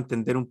 Solo para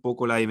entender un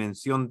poco la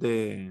dimensión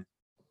de...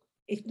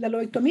 La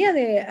loectomía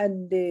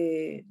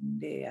de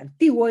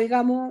antiguo,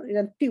 digamos, era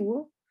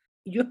antiguo.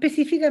 Y yo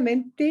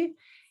específicamente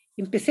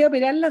empecé a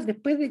operarlas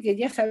después de que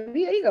ya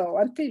sabía hígado.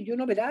 Antes yo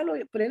no operaba,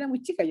 pero era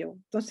muy chica yo.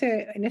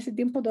 Entonces, en ese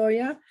tiempo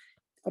todavía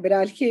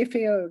operaba el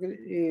jefe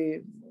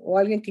o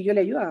alguien que yo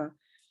le ayudaba.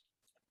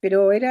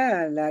 Pero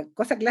era la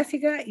cosa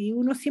clásica y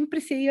uno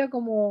siempre se iba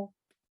como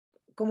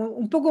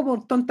un poco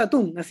por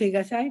tontatún, así,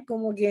 ¿cachai?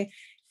 Como que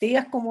te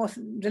ibas como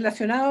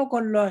relacionado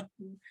con las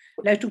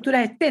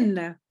estructuras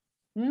externas,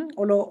 ¿m?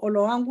 O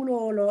los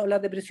ángulos,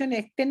 las depresiones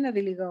externas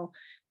del hígado.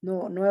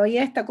 No, no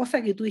había esta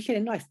cosa que tú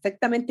dijeras, no,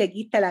 exactamente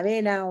aquí está la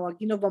vena o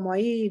aquí nos vamos a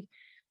ir.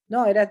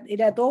 No,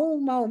 era todo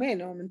un más o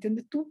menos, ¿me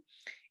entiendes tú?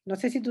 No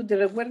sé si tú te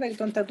recuerdas que el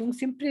tontatún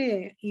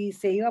siempre y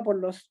se iba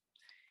por las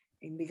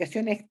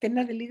indicaciones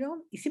externas del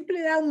hígado y siempre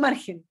le daba un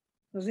margen.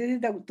 No sé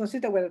si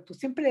te acuerdas, tú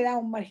siempre le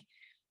dabas un margen.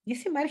 Y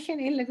ese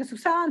margen es el que se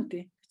usaba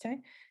antes,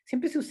 ¿cachai?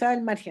 Siempre se usaba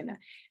el margen.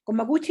 Con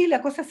Makuuchi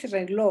la cosa se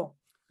arregló.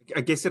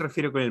 ¿A qué se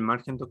refiere con el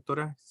margen,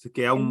 doctora?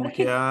 El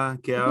margen,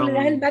 tú le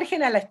das el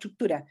margen a la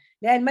estructura,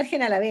 le das el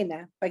margen a la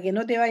vena, para que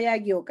no te vayas a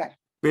equivocar.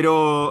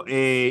 Pero,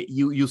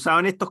 y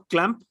usaban estos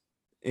clamps,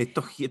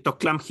 estos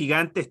clamps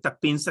gigantes, estas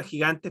pinzas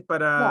gigantes No,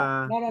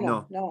 para... no, no, no,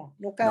 No, no,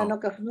 nunca, no.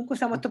 nunca, nunca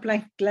usamos estos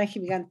plan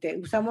gigantes.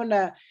 Usamos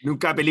la,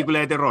 Nunca usa- película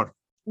de terror.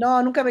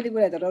 no, nunca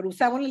película de terror.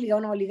 Usamos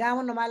nos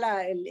ligamos nomás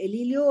el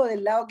hilo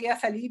del lado que iba a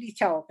salir y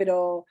chao.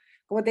 Pero,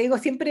 como te digo,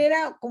 siempre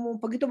era como un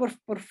poquito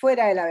por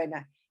fuera de la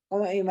vena.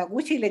 Como a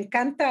Makuuchi le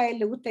encanta, a él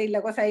le gusta ir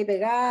la cosa ahí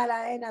pegada a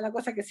la vena, la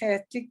cosa que sea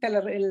estricta,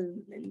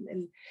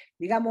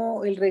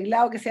 digamos, el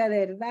reglado que sea de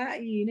verdad,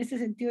 y en ese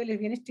sentido él es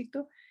bien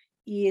estricto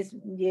y,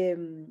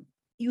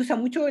 y usa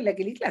mucho la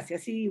quiliklasia.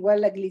 Así,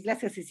 igual la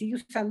quiliklasia se sigue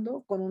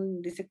usando con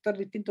un disector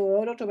distinto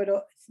del otro,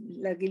 pero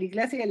la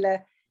quiliklasia es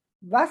la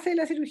base de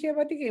la cirugía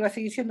hepática y va a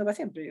seguir siendo para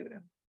siempre, yo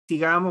creo.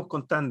 Sigamos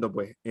contando,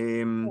 pues.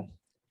 Oh.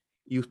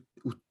 Y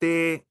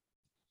usted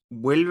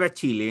vuelve a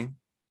Chile.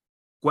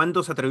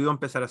 ¿Cuándo se atrevió a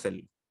empezar a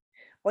hacerlo?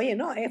 Oye,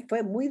 no,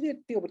 fue muy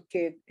divertido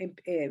porque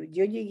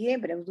yo llegué,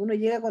 pero uno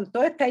llega con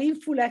todas estas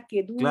ínfulas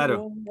que tú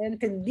Claro. no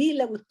entendí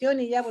la cuestión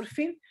y ya por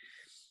fin.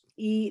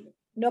 Y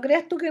no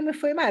creas tú que me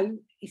fue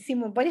mal.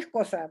 Hicimos varias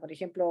cosas. Por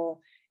ejemplo,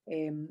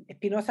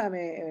 Espinosa,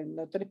 el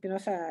doctor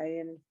Espinosa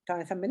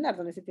estaba en San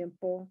Bernardo en ese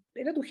tiempo.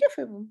 Era tu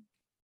jefe, po.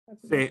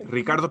 Sí,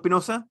 Ricardo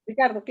Espinosa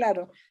Ricardo,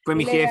 claro. fue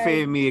mi Él era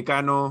jefe, mi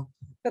decano,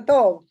 está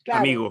todo,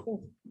 claro,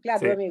 amigo. claro,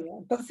 Sí. tu amigo.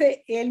 Entonces,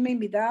 él me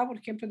invitaba, por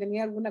ejemplo,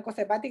 tenía alguna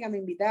cosa hepática, me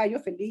invitaba, yo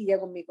feliz, ya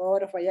con mi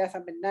ecógrafo allá a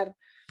San Bernardo.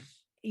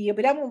 Y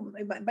operamos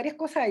varias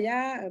cosas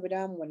allá,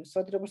 operamos, bueno,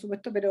 Sotero, por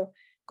supuesto, pero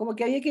como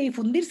que había que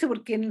difundirse,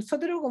 porque en el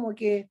Sotero como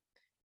que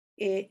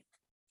eh,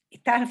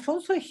 estaba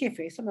Alfonso de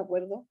jefe, eso me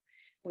acuerdo,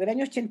 porque el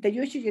año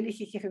 88 yo le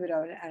dije, jefe, pero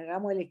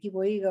hagamos el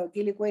equipo hígado,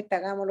 ¿qué le cuesta?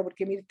 Hagámoslo,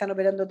 porque mire, están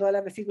operando todas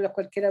las vesículas,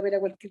 cualquiera opera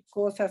cualquier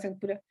cosa, hacen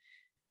pura...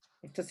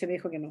 Entonces me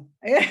dijo que no.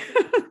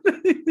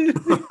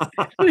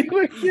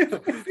 Dijo el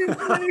jefe,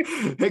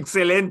 siempre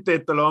Excelente,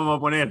 esto lo vamos a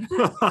poner.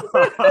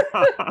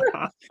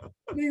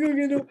 digo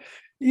que no.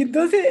 Y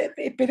entonces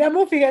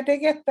esperamos, fíjate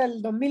que hasta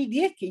el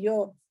 2010, que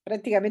yo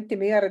prácticamente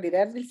me iba a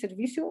retirar del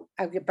servicio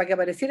para que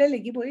apareciera el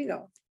equipo de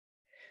hígado.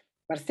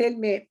 Marcel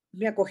me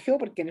acogió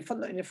porque en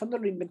el fondo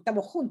lo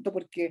inventamos juntos,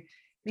 porque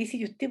me dice,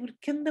 ¿y usted por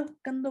qué anda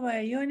buscando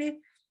pabellones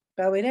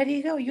para operar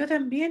hígado? Y yo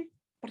también,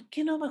 ¿por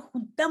qué no nos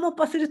juntamos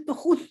para hacer esto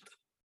juntos?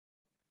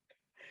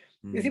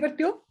 Y así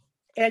partió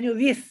el año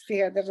 10,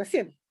 fíjate,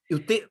 recién. ¿Y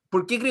usted,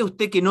 por qué cree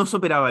usted que no se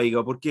operaba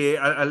hígado? Porque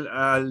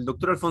al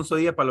doctor Alfonso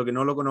Díaz, para los que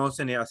no lo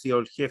conocen, ha sido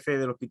el jefe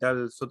del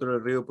Hospital Sotero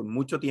del Rio por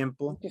mucho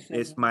tiempo, Muchos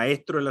es años.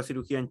 maestro de la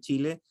cirugía en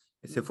Chile,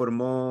 se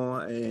formó,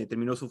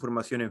 terminó su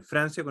formación en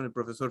Francia con el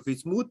profesor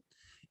Fismuth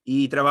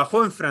y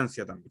trabajó en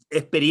Francia también.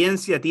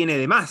 Experiencia tiene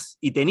de más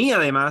y tenía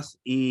de más.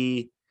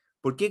 ¿Y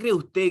por qué cree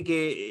usted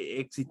que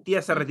existía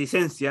esa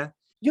reticencia?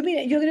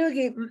 Mira, yo creo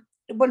que,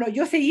 bueno,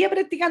 yo seguía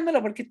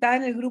practicándolo porque estaba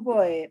en el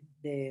grupo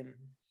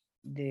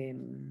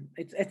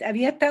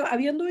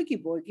había dos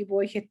equipos,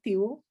 equipo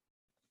digestivo,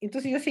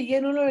 entonces yo seguía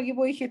en uno de los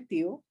equipos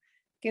digestivos,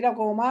 que era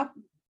como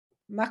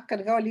más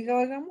cargado al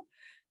hígado, digamos,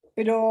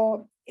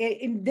 pero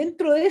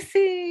dentro de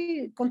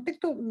ese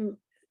contexto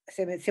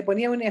se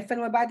ponía un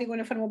enfermo hepático, un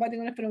enfermo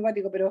hepático, un enfermo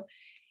hepático, pero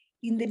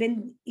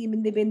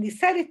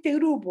independizar este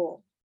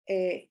grupo,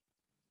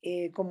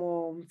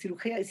 como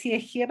cirugía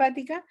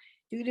hepática,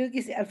 yo creo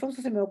que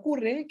Alfonso se me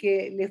ocurre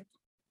que les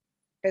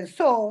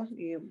pensó,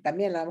 y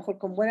también a lo mejor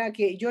con buena,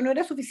 que yo no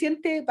era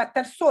suficiente para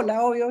estar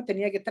sola, obvio,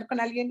 tenía que estar con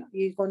alguien,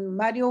 y con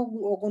Mario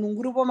o con un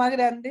grupo más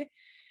grande,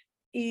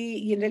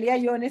 y en realidad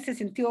yo en ese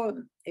sentido,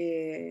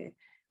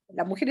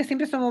 las mujeres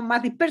siempre somos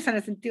más dispersas en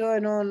el sentido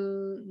de no,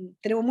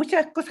 tenemos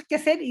muchas cosas que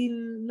hacer y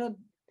no,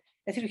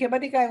 la cirugía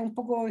hepática es un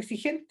poco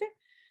exigente,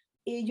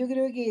 y yo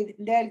creo que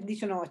de haber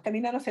dicho, no, esta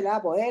mina no se la va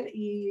a poder,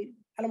 y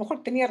a lo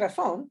mejor tenía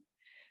razón,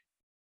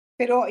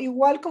 pero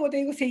igual, como te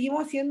digo,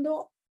 seguimos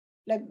haciendo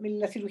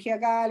la cirugía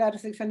acá, la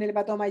resección del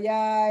hepatoma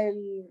allá,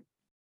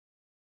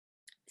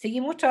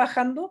 seguimos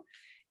trabajando,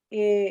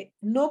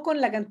 no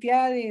con la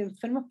cantidad de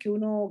enfermos que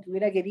uno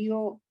hubiera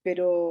querido,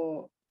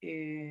 pero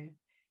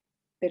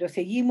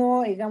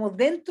seguimos, digamos,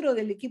 dentro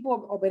del equipo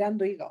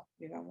operando hígado,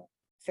 digamos.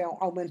 O sea,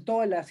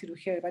 aumentó la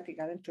cirugía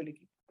hepática dentro del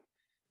equipo.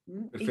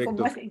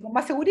 Perfecto. Y con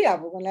más seguridad,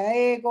 pues, con la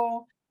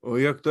eco.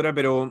 Oye, doctora,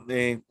 pero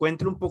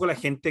cuéntale un poco a la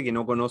gente que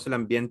no conoce el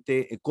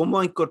ambiente, ¿cómo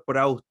ha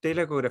incorporado usted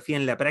la ecografía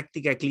en la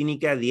práctica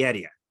clínica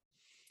diaria?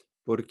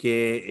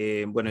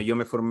 Porque, bueno, yo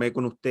me formé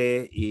con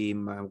usted y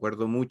me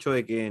acuerdo mucho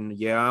de que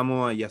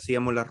llegábamos y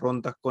hacíamos las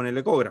rondas con el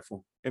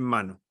ecógrafo en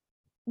mano.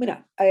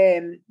 Mira,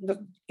 el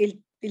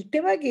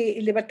tema que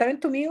el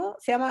departamento mío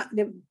se llama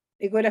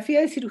ecografía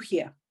de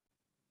cirugía.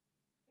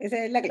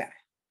 Esa es la clave.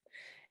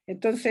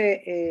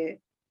 Entonces,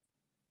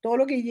 todo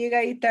lo que llega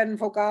ahí está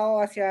enfocado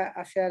hacia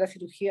la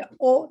cirugía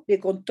o de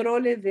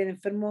controles de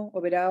enfermos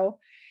operados,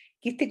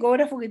 que este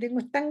ecógrafo que tengo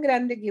es tan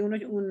grande que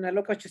una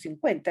loca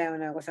 850 es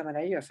una cosa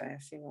maravillosa, es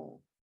así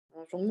como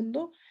otro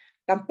mundo.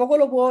 Tampoco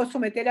lo puedo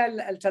someter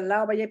al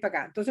traslado para allá y para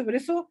acá. Entonces, por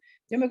eso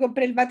yo me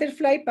compré el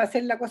Butterfly para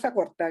hacer la cosa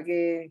corta,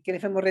 que el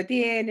enfermo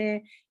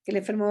retiene, que el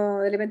enfermo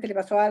de repente le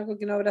pasó algo,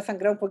 que no habrá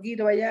sangrado un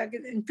poquito para allá,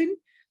 en fin.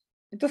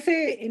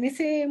 Entonces, en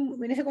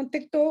ese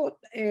contexto,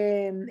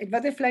 el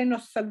Butterfly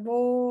nos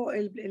salvó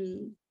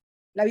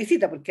la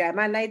visita, porque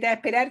además nadie te va a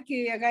esperar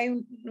que acá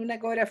hay una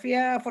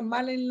ecografía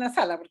formal en la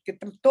sala, porque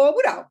están todos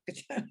apurados,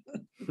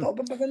 todos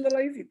están pasando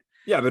la visita.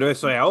 Ya, pero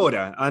eso es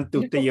ahora.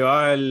 Antes usted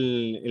llevaba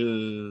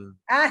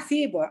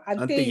Sí, pues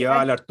antes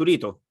llevaba el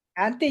Arturito.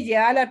 antes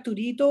llevaba el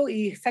Arturito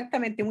y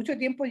exactamente, mucho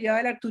tiempo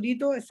llevaba el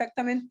Arturito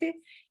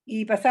exactamente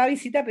y pasaba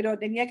visita, pero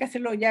tenía que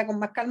hacerlo ya con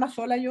más calma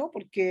sola yo,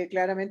 porque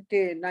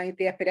claramente nadie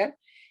te iba a esperar.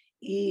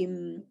 Y,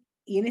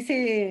 y en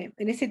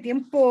ese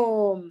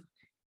tiempo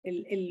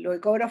los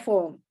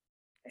ecógrafos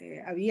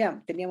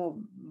teníamos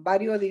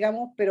varios,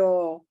 digamos,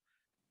 pero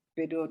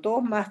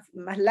todos más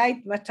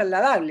light, más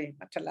trasladables,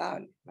 más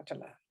trasladables, más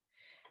trasladables.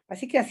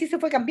 Así que así se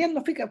fue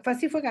cambiando,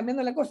 así fue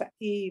cambiando la cosa.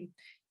 Y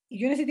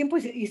yo en ese tiempo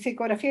hice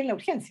ecografía en la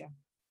urgencia.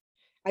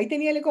 Ahí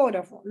tenía el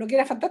ecógrafo, lo que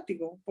era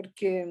fantástico,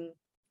 porque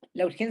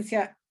la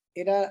urgencia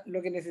era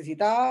lo que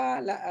necesitaba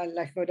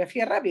la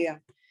ecografía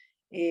rápida.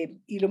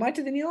 Y lo más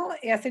entretenido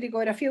es hacer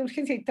ecografía de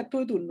urgencia y estar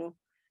todo de turno,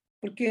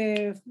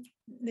 porque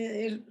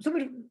es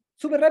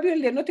súper rápido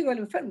el diagnóstico del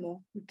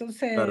enfermo.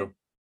 Entonces, Claro.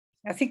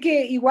 así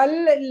que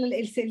igual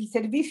el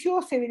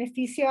servicio se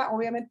beneficia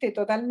obviamente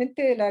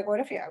totalmente de la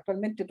ecografía.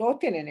 Actualmente todos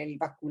tienen, el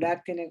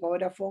vascular tiene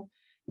ecógrafo,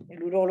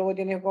 el urólogo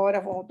tiene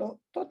ecógrafo,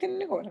 todos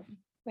tienen ecógrafo.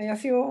 Ha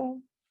sido...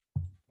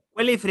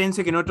 ¿Cuál es la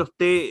diferencia que nota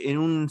usted en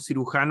un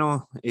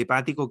cirujano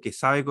hepático que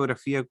sabe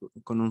ecografía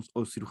con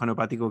un cirujano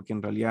hepático que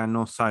en realidad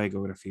no sabe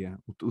ecografía?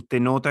 ¿Usted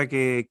nota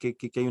que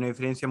hay una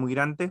diferencia muy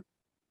grande?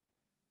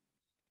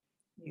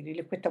 Y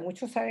les cuesta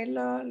mucho saber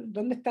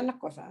dónde están las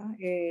cosas.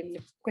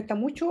 Les cuesta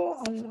mucho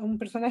a un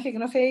personaje que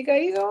no se ha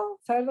caído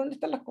saber dónde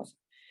están las cosas.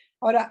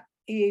 Ahora,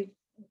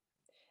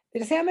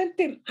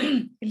 desgraciadamente,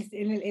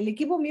 el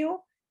equipo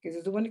mío, que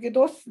se supone que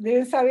todos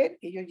deben saber,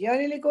 ellos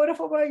llevan el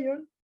ecógrafo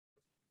pabellón,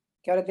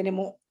 que ahora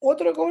tenemos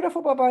otro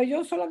ecógrafo para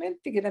pabellón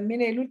solamente, que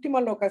también es el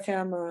último loca, se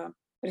llama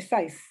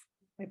Precise.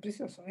 Es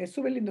precioso, es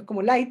súper lindo, es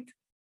como light,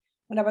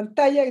 una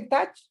pantalla de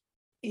touch,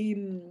 y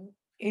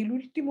el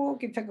último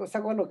que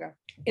sacó loca. Vamos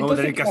a Entonces,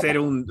 tener ¿qué que hacer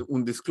pasa?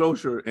 un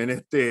disclosure en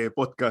este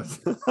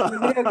podcast. Yo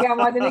creo que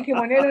vamos a tener que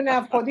poner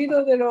una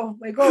fotito de los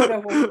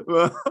ecógrafos.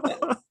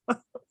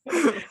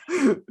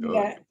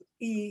 Mira,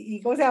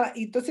 ¿cómo se llama?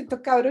 Y entonces estos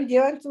cabros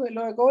llevan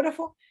los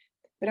ecógrafos,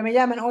 pero me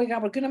llaman,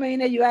 oiga, ¿por qué no me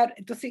viene a ayudar?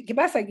 Entonces, ¿qué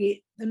pasa?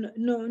 Que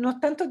no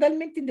están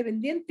totalmente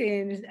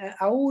independientes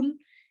aún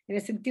en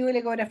el sentido de la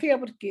ecografía,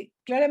 porque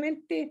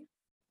claramente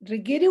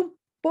requiere un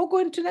poco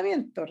de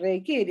entrenamiento,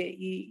 requiere,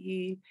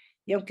 y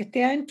aunque esté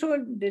dentro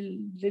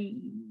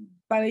del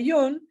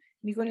pabellón,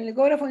 ni con el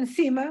ecógrafo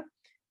encima,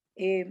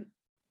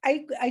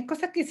 hay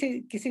cosas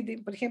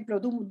por ejemplo,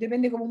 tú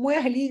depende cómo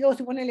muevas el hígado,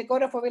 si pones el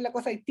ecógrafo, ves la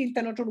cosa distinta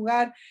en otro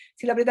lugar,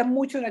 si la aprietas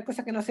mucho, hay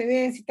cosas que no se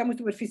ven, si está muy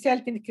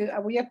superficial, tienes que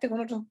apoyarte con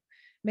otros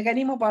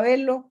mecanismos para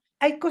verlo.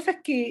 Hay cosas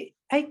que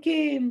hay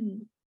que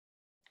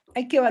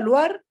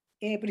evaluar,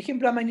 por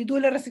ejemplo, la magnitud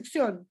de la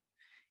resección,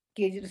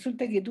 que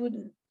resulta que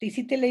tú te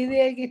hiciste la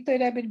idea de que esto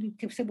era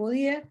que se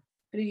podía,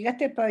 pero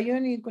llegaste al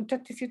pabellón y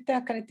encontraste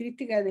ciertas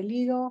características del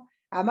hígado,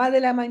 además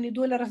de la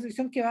magnitud de la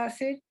resección que va a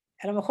hacer,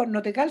 a lo mejor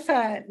no te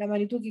calza la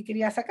magnitud que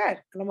querías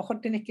sacar, a lo mejor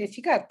tienes que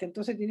achicarte,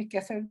 entonces tienes que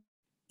hacer...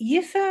 Y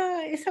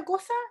esa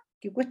cosa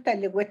que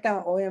le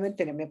cuesta,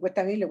 obviamente me cuesta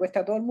a mí, le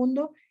cuesta a todo el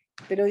mundo,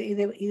 pero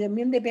y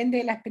también depende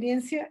de la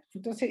experiencia,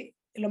 entonces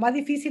lo más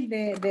difícil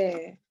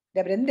de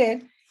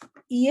aprender,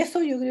 y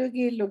eso yo creo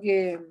que es lo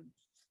que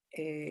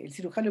el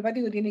cirujano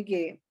hepático tiene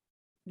que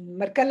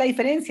marcar la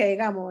diferencia,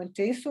 digamos,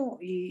 entre eso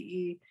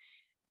y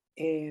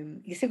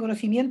ese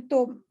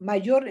conocimiento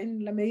mayor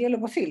en la medida de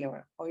lo posible.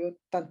 Bueno, obvio,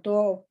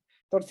 tanto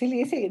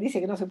Torcilli dice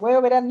que no se puede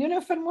operar ni un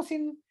enfermo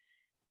sin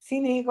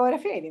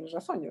ecografía, y tiene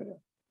razón, yo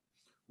creo.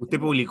 ¿Usted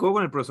publicó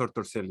con el profesor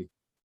Torcelli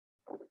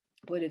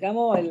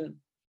Publicamos y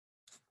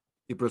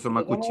el profesor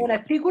publicamos Makuuchi? un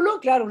artículo,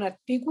 claro, un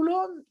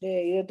artículo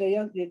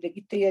de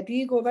quiste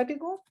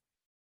hepático,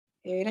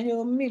 el año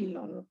 2000,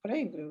 no, por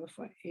ahí creo que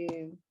fue.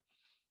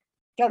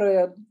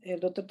 Claro, el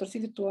doctor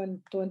Torcilli estuvo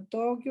en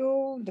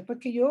Tokio después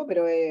que yo,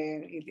 pero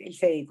él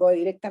se dedicó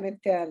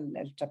directamente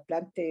al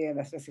trasplante, a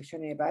las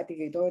resecciones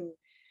hepáticas y todo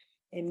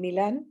en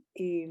Milán.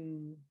 Y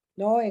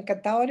no,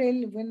 encantador,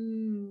 él,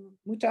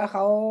 muy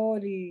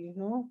trabajador y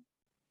no,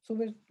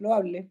 súper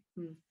loable.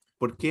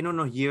 ¿Por qué no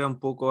nos lleva un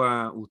poco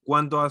a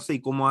cuándo hace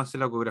y cómo hace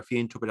la ecografía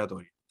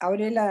intraoperatoria?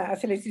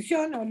 Hace la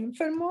incisión, abre el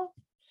enfermo,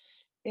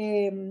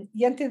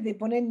 y antes de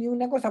poner ni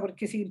una cosa,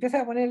 porque si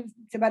empiezas a poner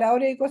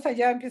separadores y cosas,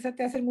 ya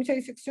empezaste a hacer mucha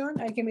disección,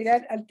 hay que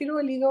mirar al tiro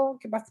del hígado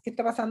qué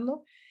está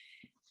pasando.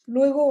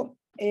 Luego,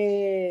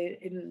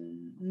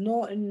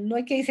 no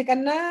hay que disecar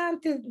nada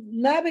antes,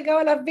 nada pegado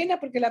a las venas,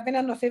 porque las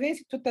venas no se ven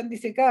si están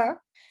disecadas,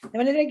 de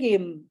manera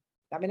que,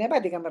 la vena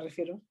hepática me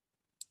refiero.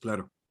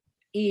 Claro.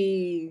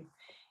 Y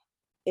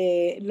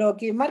lo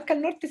que marca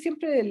el norte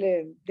siempre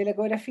de la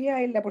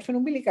ecografía es la porción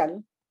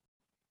umbilical,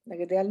 la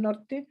que te da el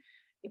norte,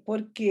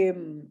 porque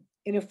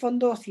en el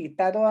fondo, si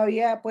está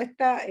todavía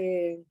puesta,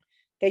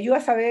 te ayuda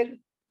a saber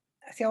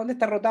hacia dónde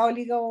está rotado el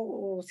hígado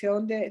o hacia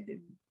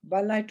dónde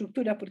van las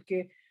estructuras,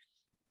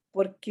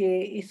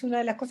 porque es una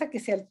de las cosas que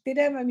se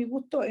altera, a mi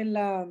gusto,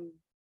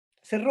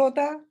 se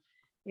rota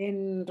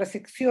en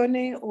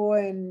resecciones o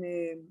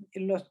en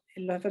los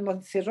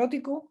enfermos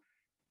cirróticos,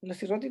 en los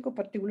cirróticos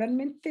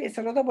particularmente,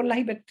 se rota por las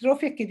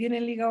hipertrofias que tiene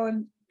el hígado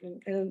en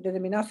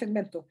determinados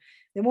segmentos.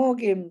 De modo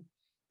que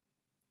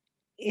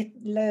es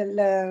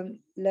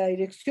la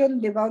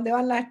dirección de para dónde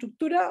van las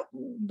estructuras,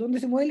 dónde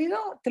se mueve el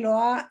hígado, te lo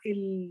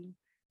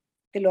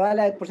da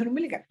la porción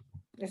umbilical.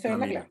 Esa es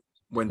la Mira, clave.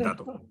 buen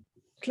dato.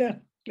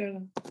 Claro,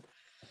 claro.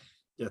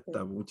 Ya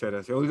está, muchas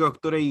gracias. Oiga,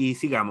 doctora, y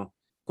sigamos.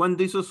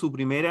 ¿Cuándo hizo su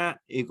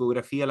primera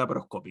ecografía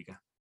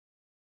laparoscópica?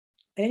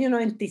 El año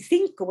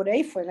 95, por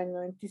ahí fue el año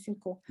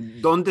 95.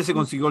 ¿Dónde se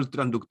consiguió el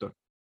transductor?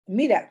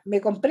 Mira, me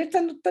compré el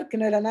transductor, que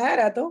no era nada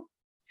barato.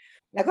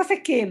 La cosa es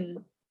que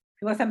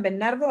fuimos a San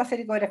Bernardo a hacer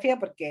ecografía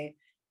porque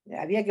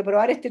había que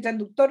probar este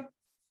transductor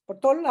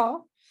por todos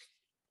lados.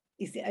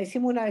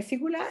 Hicimos una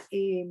vesícula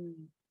y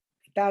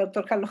estaba el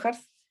doctor Carlos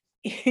Hars,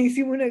 y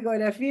hicimos una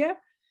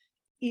ecografía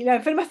y la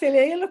enferma se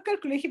le dieron los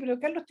cálculos. Le dije, pero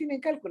Carlos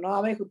tiene cálculo.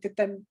 No, me dijo,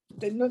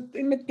 no,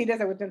 es mentira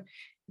esa cuestión.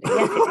 Ya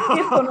será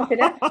cierto, no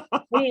será.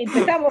 Oye,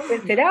 empezamos,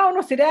 ¿será o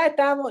no será?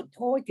 Estábamos,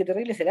 uy, qué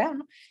terrible será,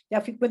 ¿no?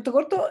 Ya, cuento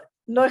corto,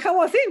 lo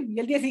dejamos así. Y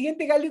al día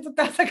siguiente Carlito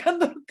estaba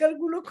sacando los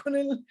cálculos con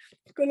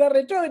la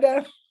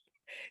retrógrada.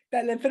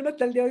 La enferma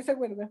hasta el día de hoy se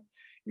acuerda.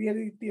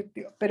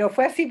 Pero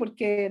fue así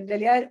porque en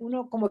realidad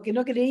uno como que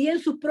no creía en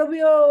sus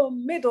propios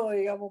métodos,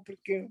 digamos,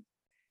 porque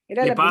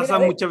era Le la primera pasa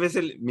vez. muchas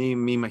veces, me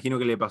imagino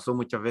que le pasó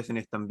muchas veces en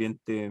este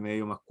ambiente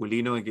medio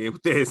masculino, de que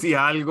usted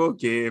decía algo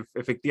que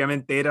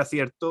efectivamente era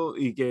cierto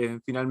y que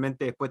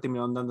finalmente después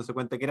terminaron dándose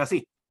cuenta que era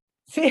así.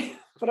 Sí,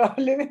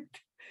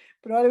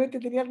 probablemente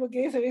tenía algo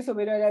que eso,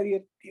 pero era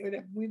divertido,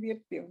 era muy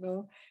divertido,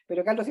 ¿no?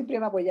 Pero Carlos siempre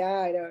me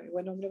apoyaba, era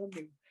buen hombre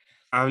conmigo.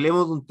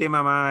 Hablemos de un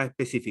tema más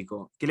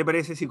específico. ¿Qué le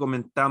parece si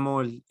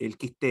comentamos el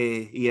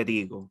quiste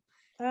hiatídico?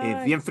 Es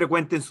Ay, bien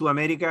frecuente en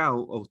Sudamérica,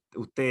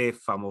 usted es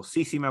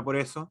famosísima por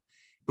eso.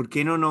 ¿Por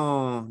qué no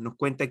nos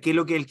cuenta qué es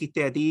lo que es el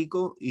quiste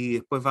hiatídico y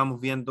después vamos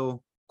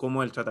viendo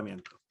cómo es el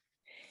tratamiento?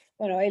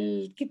 bueno,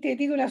 el quiste de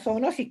título, la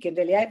zoonosis, que en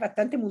realidad es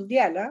bastante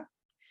mundial, ¿ah?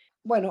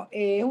 Bueno,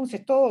 es un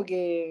cestodo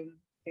que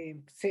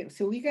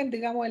se ubica,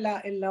 digamos,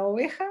 en la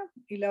oveja,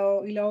 y la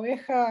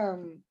oveja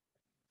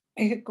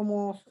es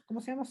como, ¿cómo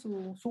se llama?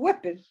 Su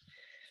huésped.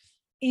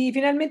 Y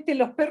finalmente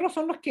los perros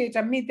son los que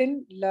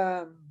transmiten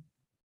a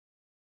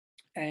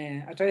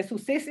través de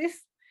sus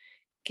heces,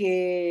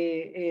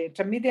 que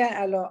transmite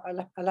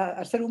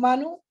al ser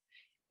humano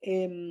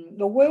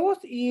los huevos,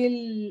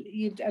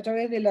 y a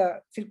través de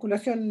la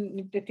circulación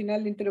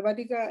intestinal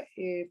enteropática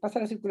pasa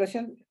a la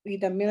circulación y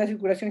también a la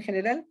circulación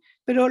general,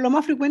 pero lo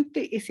más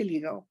frecuente es el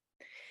hígado.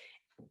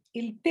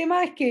 El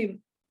tema es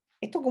que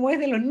esto, como es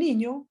de los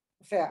niños,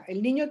 o sea,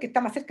 el niño que está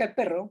más cerca del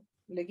perro,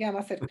 le queda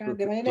más cerca,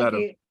 de manera Claro.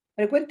 que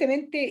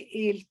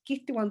frecuentemente el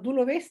quiste, cuando tú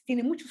lo ves,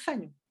 tiene muchos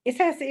años.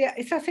 Esa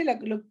es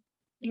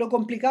lo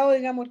complicado,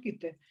 digamos, el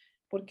quiste.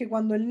 Porque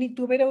cuando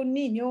tú operas a un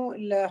niño,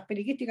 las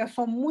periquísticas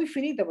son muy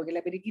finitas, porque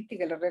la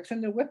periquística, la reacción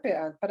del huésped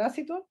al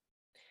parásito,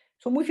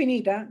 son muy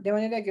finitas, de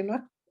manera que no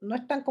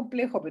es tan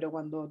complejo, pero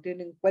cuando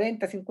tienen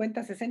 40,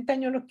 50, 60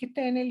 años los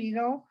quistes en el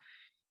hígado,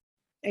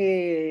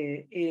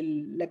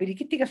 la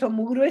periquística son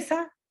muy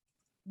gruesas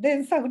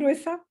densa,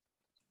 gruesa,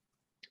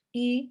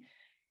 y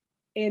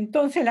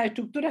entonces las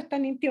estructuras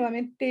están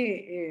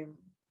íntimamente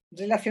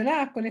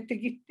relacionadas con este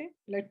quiste.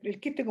 El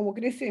quiste, como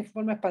crece de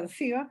forma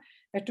expansiva,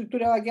 la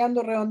estructura va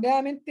quedando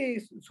redondeadamente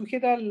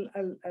sujeta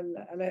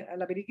a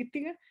la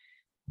periquística,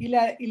 y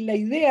la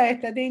idea de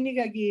esta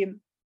técnica, que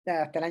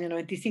hasta el año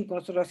 95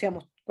 nosotros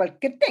hacíamos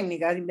cualquier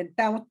técnica,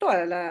 inventábamos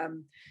todas,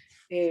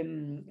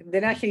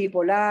 drenaje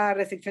bipolar,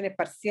 resecciones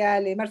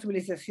parciales,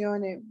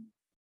 marsupializaciones,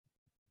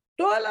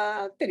 todas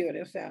las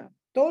anteriores, o sea,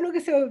 todo lo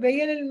que se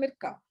veía en el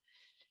mercado.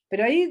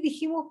 Pero ahí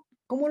dijimos,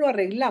 ¿cómo lo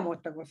arreglamos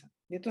esta cosa?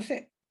 Y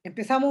entonces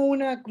empezamos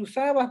una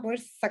cruzada para poder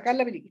sacar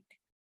la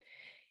periquística.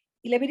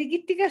 Y la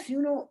periquística, si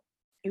uno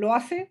lo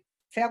hace,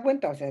 se da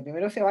cuenta, o sea,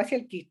 primero se va hacia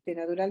el quiste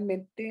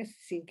naturalmente,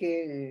 sin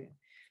que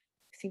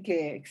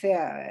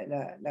exceda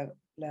el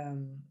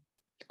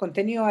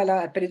contenido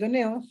al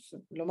peritoneo,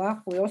 lo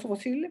más cuidadoso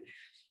posible.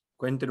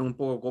 Cuéntenos un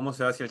poco cómo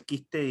se va hacia el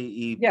quiste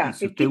y Ya,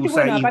 si el usted quiste,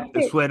 usa bueno,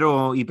 aparte,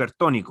 suero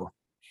hipertónico.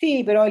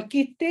 sí, pero el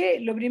quiste,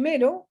 lo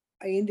primero,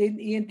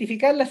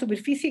 identificar la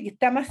superficie que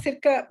está más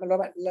cerca,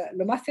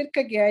 lo más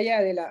cerca que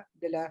haya del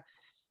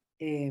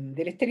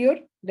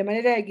exterior, de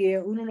manera de que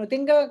uno no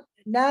tenga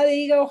nada de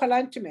hígado, ojalá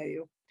entre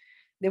medio,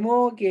 de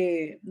modo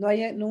que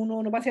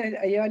uno no pase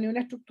a llevar ni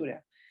una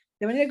estructura.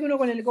 De manera que uno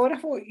con el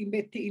ecógrafo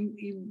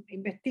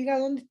investiga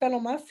dónde está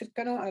lo más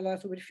cercano a la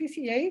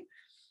superficie, y ahí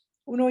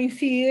uno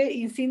incide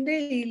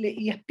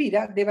y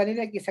aspira, de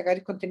manera que sacar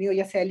el contenido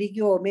ya sea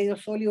líquido o medio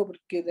sólido,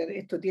 porque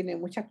esto tiene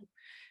muchas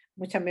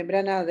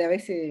membranas de a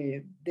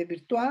veces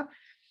desvirtuadas,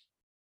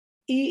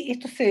 y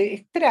esto se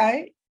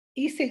extrae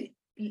y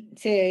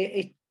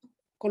se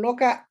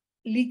coloca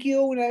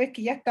líquido. Una vez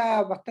que ya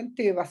está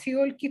bastante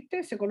vacío el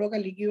quiste, se coloca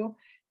líquido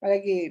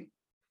para que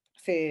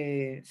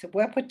se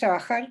pueda después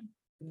trabajar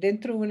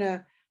dentro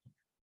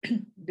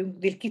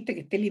del quiste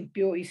que esté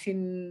limpio y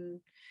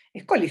sin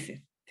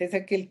escólice. O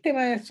sea, que el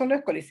tema es solo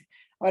escólice.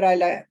 Ahora,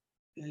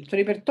 el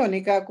suero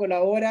hipertónica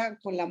colabora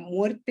con la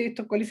muerte de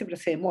estos cólices, pero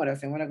se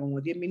demora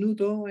como 10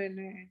 minutos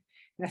en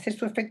hacer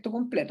su efecto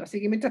completo. Así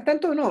que mientras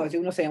tanto, no, si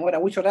uno se demora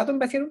mucho rato en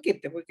vaciar un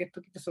quiste, porque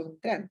estos quistes son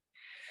grandes.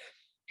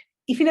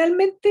 Y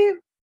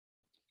finalmente,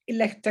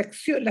 la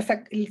extracción,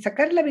 el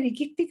sacar la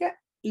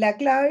periquística, la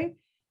clave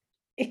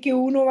es que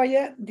uno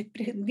vaya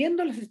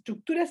desprendiendo las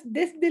estructuras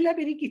desde la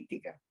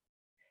periquística.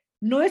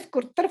 No es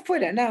cortar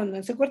fuera, nada,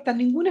 no se corta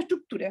ninguna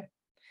estructura.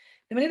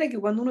 De manera que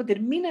cuando uno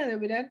termina de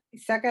operar y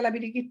saca la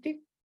periquística,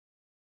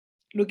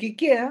 lo que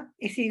queda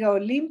es hígado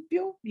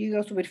limpio,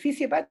 hígado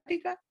superficie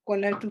hepática,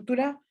 con la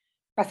estructura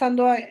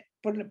pasando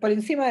por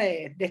encima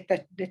de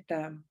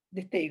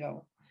este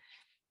hígado.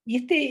 Y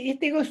este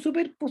hígado es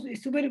súper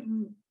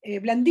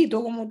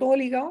blandito, como todo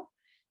el hígado,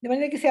 de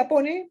manera que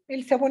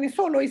él se apone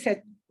solo, y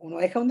uno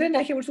deja un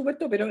drenaje, por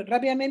supuesto, pero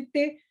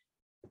rápidamente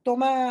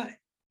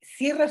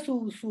cierra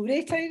su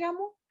brecha,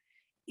 digamos,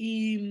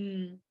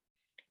 y,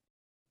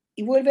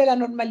 y vuelve a la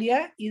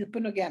normalidad, y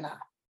después no queda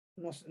nada.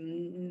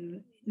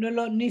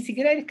 Ni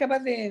siquiera eres capaz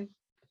de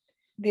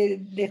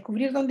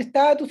descubrir dónde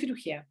estaba tu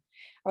cirugía.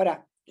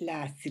 Ahora,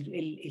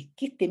 el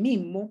quiste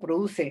mismo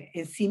produce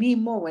en sí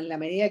mismo, o en la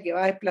medida que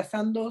va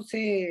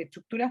desplazándose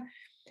estructura,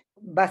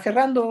 va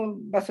cerrando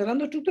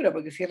estructura,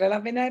 porque cierra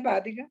las venas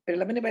hepáticas, pero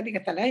las venas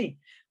hepáticas están ahí.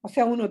 O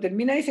sea, uno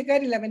termina de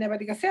secar y la vena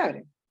hepática se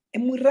abre.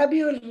 Es muy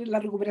rápido la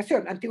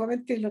recuperación.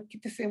 Antiguamente los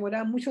quistes se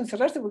demoraban mucho en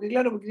cerrarse, porque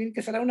tienen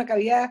que cerrar una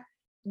cavidad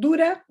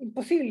dura,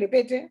 imposible,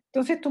 peche.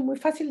 Entonces esto es muy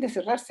fácil de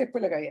cerrarse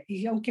después de la cavidad.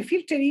 Y aunque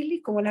filtre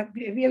bilis, como las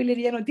vías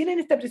biliares ya no tienen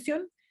esta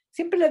presión,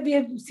 siempre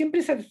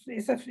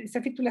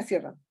esa fístula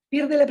cierran.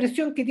 Pierde la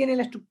presión que tiene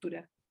la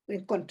estructura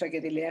en contra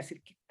que te le hace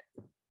el quiste.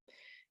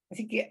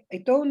 Así que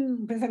hay todo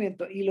un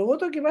pensamiento. Y lo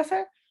otro que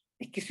pasa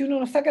es que si uno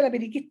no saca la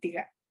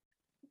periquística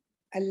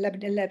en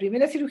la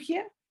primera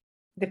cirugía,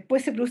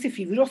 después se produce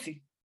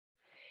fibrosis.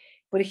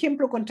 Por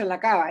ejemplo, contra la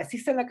cava. Esa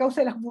es la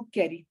causa de las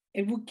Buchiari.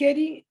 El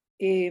Buchiari,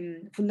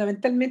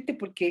 fundamentalmente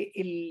porque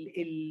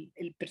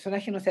el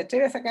personaje no se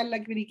atreve a sacar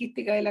la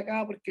periquística de la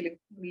cava porque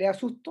le da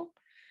susto,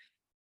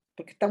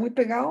 porque está muy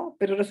pegado,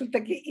 pero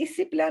resulta que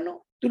ese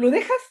plano tú lo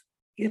dejas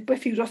y después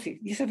fibrosis.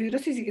 Y esa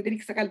fibrosis sí que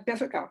tienes que sacar el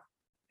pedazo de cava.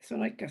 Eso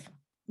no hay caso.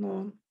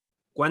 No.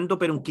 ¿Cuándo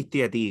opera un quiste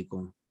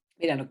diatídico?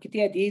 Mira, los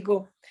quistes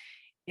diatídicos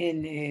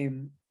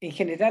en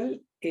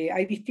general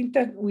hay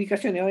distintas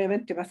ubicaciones,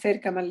 obviamente, más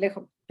cerca, más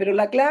lejos, pero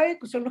la clave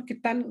son los que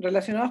están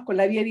relacionados con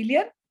la vía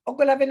biliar o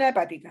con la vena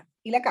hepática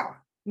y la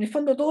cava. En el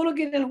fondo, todo lo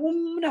que en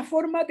alguna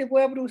forma te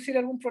pueda producir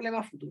algún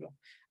problema futuro.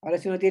 Ahora,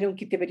 si uno tiene un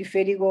quiste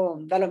periférico,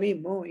 da lo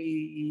mismo,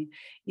 y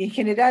en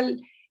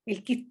general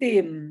el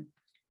quiste,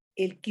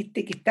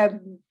 que está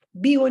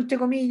vivo, entre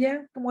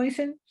comillas, como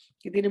dicen,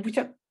 que tiene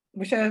muchas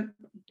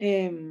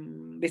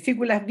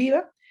vesículas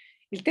vivas.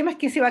 El tema es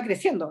que se va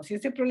creciendo, si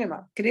ese es el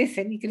problema,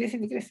 crecen y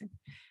crecen y crecen.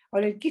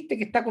 Ahora, el quiste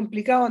que está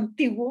complicado,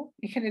 antiguo,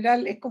 en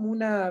general es como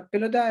una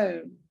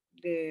pelota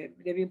de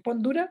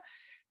ping-pong dura.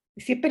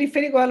 Si es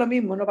periférico da lo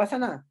mismo, no pasa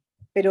nada.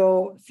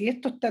 Pero si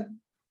esto está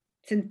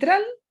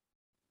central,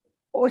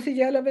 o se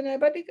lleva a la vena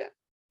hepática,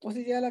 o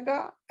se lleva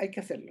acá, hay que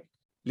hacerlo.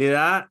 ¿Le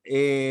da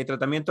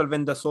tratamiento al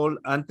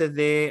vendasol antes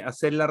de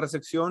hacer la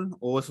resección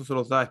o eso se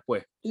los da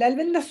después? La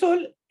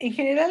albendazol, en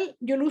general,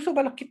 yo lo uso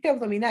para los quistes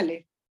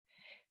abdominales,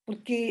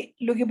 porque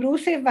lo que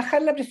produce es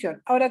bajar la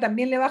presión. Ahora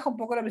también le baja un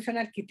poco la presión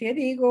al quiste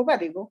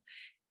hepático,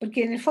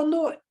 porque en el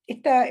fondo,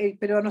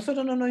 pero a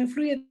nosotros no nos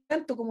influye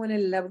tanto como en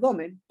el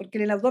abdomen, porque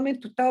en el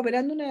abdomen tú estás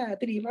operando una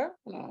tripa,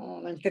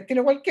 un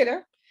intestino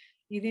cualquiera,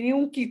 y tenías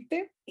un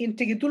quiste, y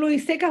entre que tú lo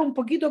disecas un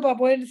poquito para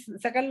poder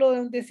sacarlo de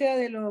donde sea,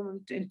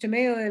 entre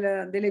medio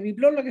del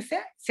epiplón, lo que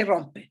sea, se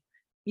rompe.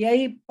 Y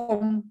ahí,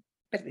 ¡pum!,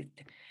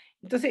 perdiste.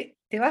 Entonces,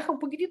 te baja un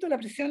poquitito la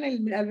presión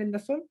al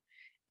vendasol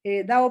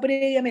dado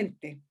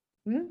previamente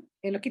en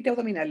los quistes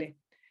abdominales.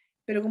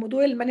 Pero como tú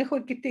ves, el manejo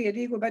del quiste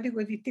hepático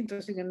es distinto,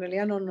 así que en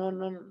realidad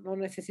no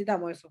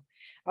necesitamos eso.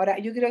 Ahora,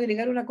 yo quiero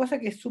agregar una cosa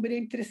que es súper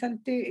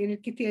interesante en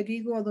el quiste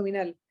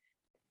abdominal.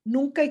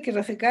 Nunca hay que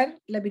resecar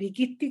la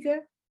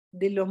periquística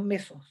de los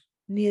mesos,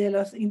 ni de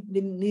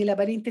la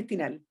pared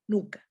intestinal,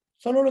 nunca.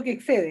 Solo lo que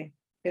excede,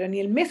 pero ni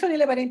el meso ni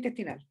la pared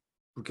intestinal.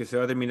 Porque se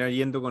va a terminar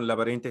yendo con la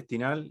pared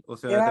intestinal o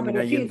se Se va a va, pero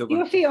terminar sí, yendo sí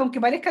con... o sí,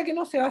 aunque parezca que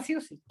no, se va sí o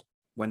sí.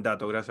 Buen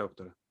dato, gracias,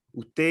 doctora.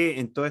 Usted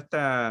en toda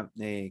esta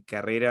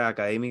carrera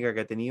académica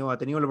que ha tenido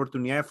la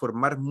oportunidad de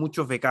formar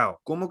muchos becados.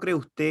 ¿Cómo cree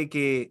usted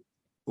que,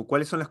 o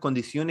cuáles son las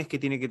condiciones que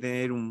tiene que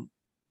tener un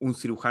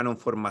cirujano en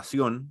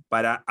formación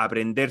para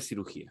aprender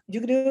cirugía?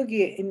 Yo creo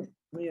que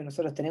bueno,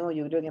 nosotros tenemos,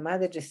 yo creo que más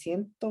de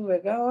 300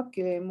 becados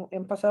que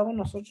han pasado con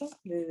nosotros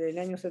desde el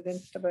año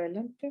 70 para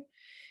adelante.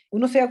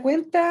 Uno se da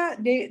cuenta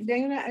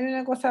hay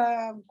una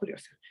cosa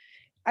curiosa.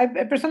 Hay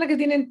personas que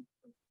tienen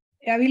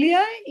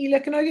habilidad y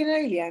las que no tienen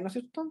habilidad, ¿no es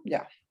cierto?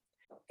 Ya.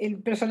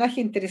 El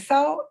personaje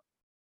interesado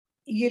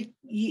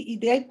y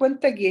te das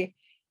cuenta que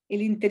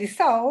el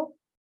interesado,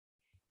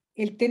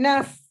 el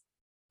tenaz,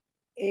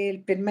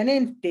 el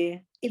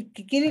permanente, el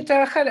que quiere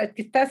trabajar, el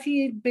que está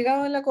así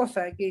pegado en la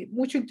cosa, que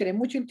mucho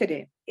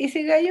interés.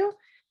 Ese gallo,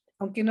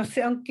 aunque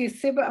sea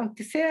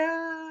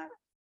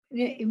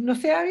no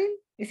sea hábil,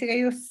 ese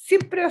gallo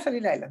siempre va a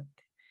salir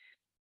adelante.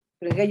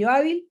 Pero el gallo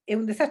hábil es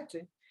un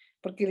desastre,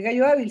 porque el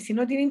gallo hábil, si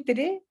no tiene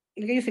interés,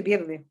 el gallo se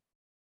pierde.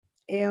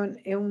 Es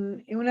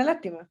una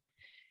lástima.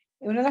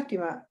 Es una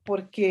lástima,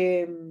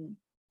 porque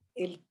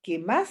el que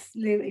más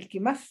le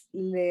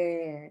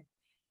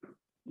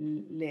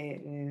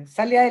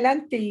sale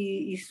adelante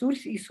y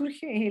surge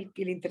es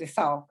el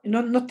interesado.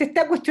 No te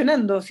está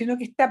cuestionando, sino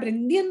que está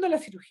aprendiendo la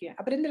cirugía.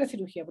 Aprende la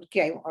cirugía,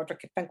 porque hay otros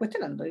que están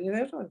cuestionando. Y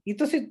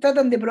entonces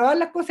tratan de probar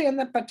las cosas y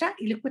andan para atrás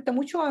y les cuesta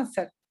mucho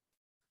avanzar.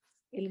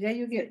 El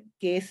gallo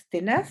que es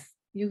tenaz,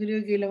 yo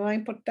creo que lo más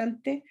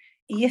importante,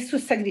 y eso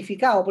es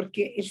sacrificado,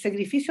 porque el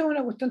sacrificio es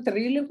una cuestión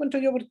terrible, encuentro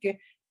yo, porque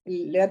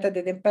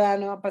levántate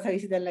temprano, pasa a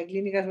visitar la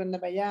clínica, anda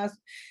para allá,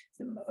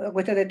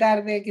 acuéstate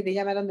tarde, que te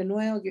llamaron de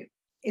nuevo.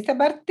 Esa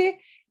parte,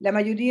 la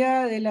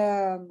mayoría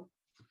del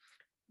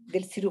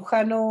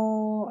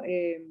cirujano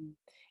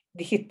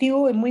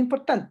digestivo es muy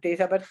importante,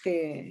 esa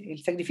parte,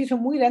 el sacrificio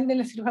es muy grande en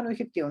el cirujano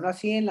digestivo, no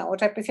así en la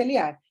otra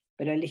especialidad,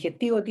 pero el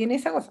digestivo tiene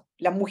esa cosa.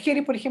 Las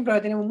mujeres, por ejemplo,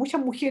 ahora tenemos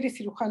muchas mujeres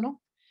cirujanos,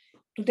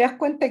 tú te das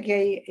cuenta que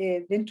hay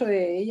dentro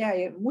de ellas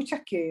hay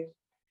muchas que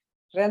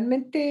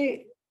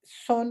realmente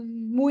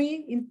son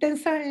muy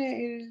intensas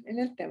en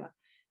el tema.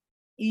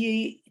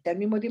 Y al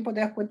mismo tiempo te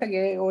das cuenta que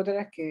hay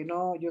otras que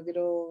no, yo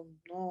quiero,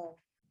 no,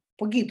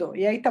 poquito,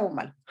 y ahí estamos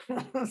mal.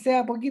 O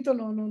sea, poquito,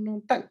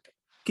 no tanto.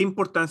 ¿Qué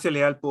importancia le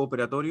da al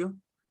postoperatorio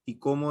y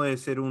cómo debe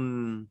ser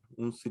un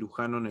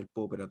cirujano en el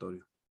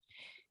postoperatorio?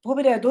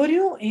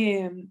 Operatorio,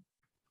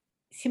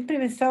 siempre he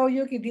pensado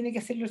yo que tiene que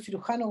hacerlo el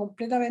cirujano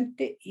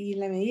completamente y en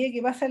la medida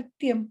que pasa el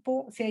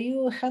tiempo se ha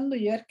ido dejando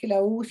llevar que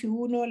la UCI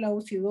 1, la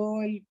UCI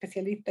 2, el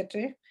especialista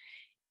 3,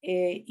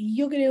 y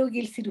yo creo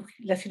que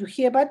la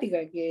cirugía hepática,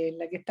 que es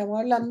la que estamos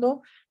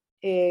hablando,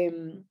 eh,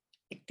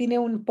 tiene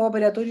un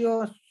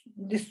postoperatorio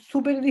de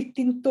súper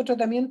distinto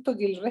tratamiento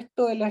que el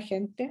resto de la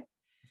gente,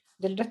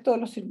 del resto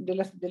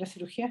de la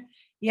cirugía,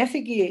 y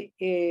hace que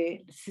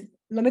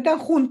lo metan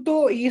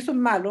junto y eso es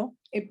malo.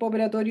 El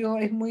postoperatorio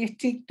es muy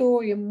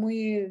estricto y es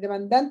muy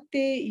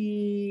demandante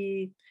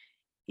y,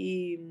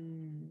 y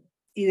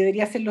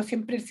debería hacerlo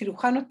siempre el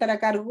cirujano, estar a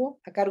cargo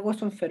de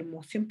su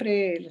enfermo,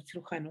 siempre el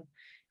cirujano.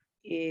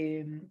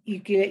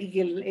 Y que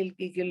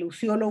el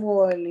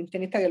luciólogo, el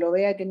internista que lo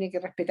vea, tiene que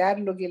respetar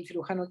lo que el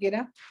cirujano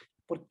quiera,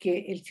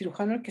 porque el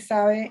cirujano es el que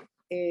sabe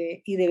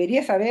y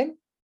debería saber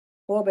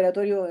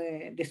operatorio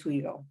de su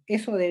hígado.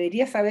 Eso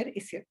debería saber,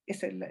 esa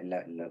es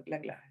la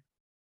clave.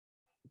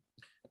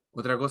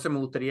 Otra cosa que me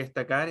gustaría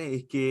destacar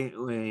es que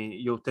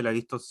yo usted la ha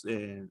visto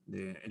en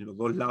los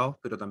dos lados,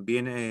 pero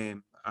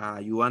también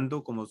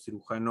ayudando como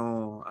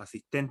cirujano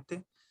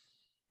asistente.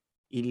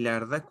 Y la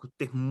verdad es que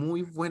usted es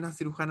muy buena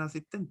cirujana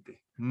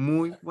asistente,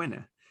 muy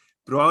buena.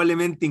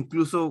 Probablemente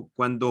incluso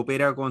cuando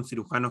opera con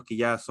cirujanos que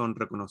ya son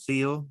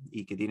reconocidos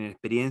y que tienen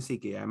experiencia y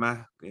que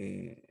además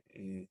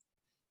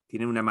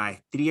tienen una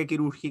maestría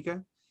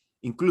quirúrgica,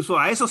 incluso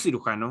a esos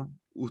cirujanos,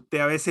 usted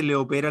a veces le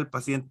opera al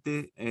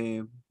paciente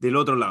del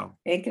otro lado.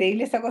 Es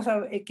increíble esa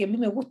cosa, es que a mí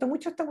me gusta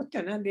mucho esta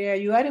cuestión, ¿eh? De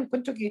ayudar.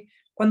 Encuentro que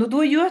cuando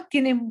tú ayudas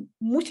tienes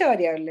muchas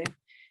variables.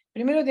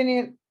 primero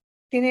tienes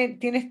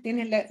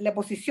la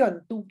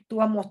posición, tú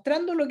vas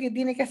mostrando lo que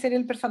tiene que hacer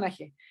el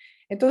personaje.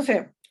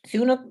 Entonces, si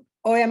uno,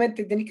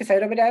 obviamente, tenés que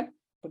saber operar,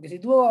 porque si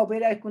tú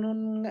operas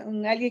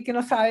con alguien que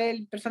no sabe,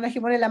 el personaje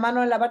pone la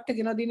mano en la parte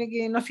que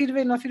no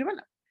sirve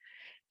nada.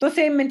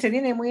 Entonces me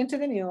entretiene, muy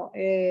entretenido.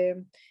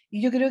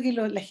 Y yo creo que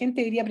la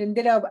gente debería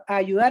aprender a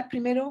ayudar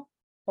primero,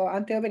 o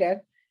antes de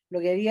operar, lo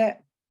que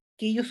haría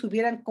que ellos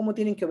supieran cómo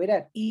tienen que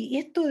operar. Y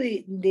esto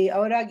de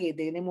ahora que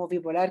tenemos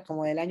bipolar,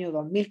 como del año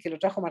 2000, que lo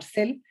trajo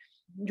Marcel,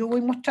 yo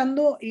voy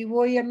mostrando y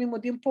voy al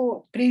mismo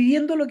tiempo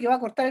previendo lo que va a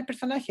cortar el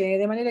personaje,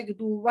 de manera que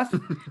tú vas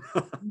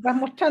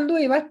mostrando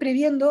y vas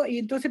previendo, y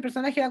entonces el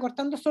personaje va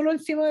cortando solo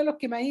encima de los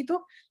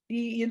quemaditos,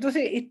 y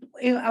entonces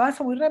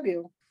avanza muy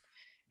rápido.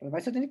 Pero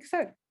para eso tenés que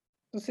saber.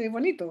 Entonces es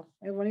bonito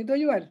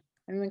ayudar.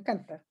 A mí me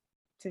encanta.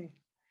 Sí.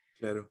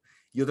 Claro.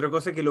 Y otra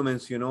cosa que lo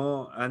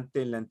mencionó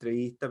antes en la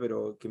entrevista,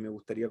 pero que me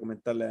gustaría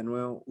comentarla de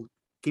nuevo,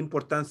 ¿qué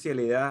importancia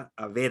le da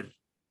a ver,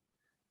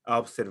 a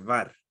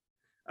observar,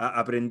 a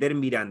aprender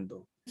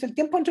mirando? El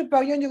tiempo entre el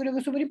pabellón yo creo que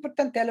es súper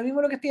importante. A lo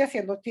mismo lo que estoy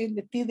haciendo.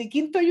 Estoy de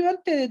quinto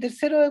ayudante, de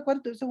tercero, de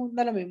cuarto, de segundo,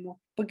 da lo mismo.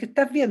 Porque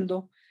estás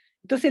viendo.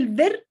 Entonces el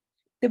ver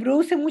te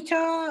produce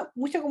mucha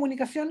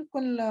comunicación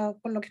con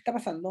lo que está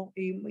pasando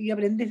y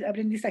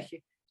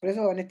aprendizaje. Por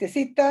eso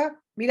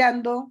anestesista,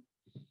 mirando,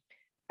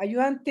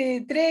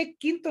 ayudante 3,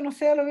 quinto, no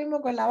sé, lo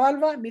mismo con la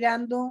valva,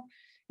 mirando.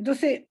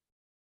 Entonces,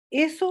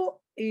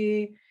 eso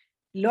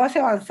lo hace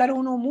avanzar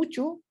uno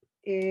mucho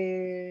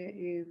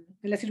en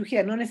la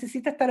cirugía. No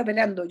necesita estar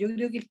operando. Yo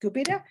creo que el que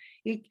opera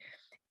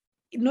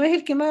no es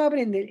el que más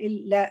aprende.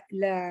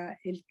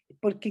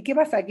 Porque, ¿qué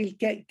pasa? Que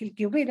el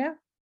que opera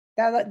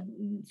está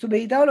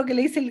supeditado a lo que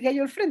le dice el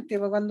gallo al frente,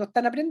 pues, cuando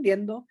están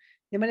aprendiendo,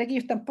 de manera que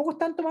ellos tampoco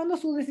están tomando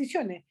sus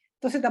decisiones.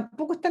 Entonces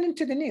tampoco están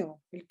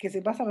entretenidos. El que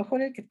se pasa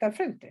mejor es el que está al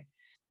frente.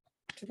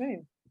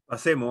 Entretenido.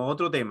 Pasemos a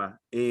otro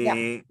tema. Ya.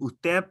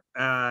 Usted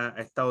ha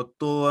estado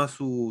toda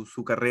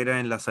su carrera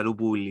en la salud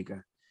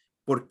pública.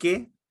 ¿Por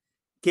qué?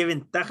 ¿Qué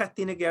ventajas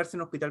tiene quedarse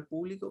en un hospital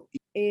público?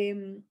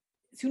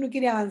 Si uno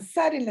quiere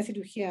avanzar en la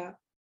cirugía,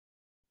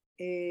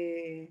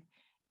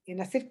 en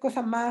hacer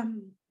cosas más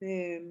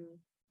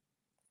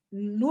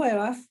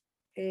nuevas,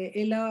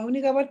 es la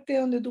única parte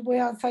donde tú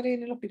puedes avanzar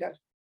en el hospital.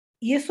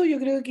 Y eso yo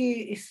creo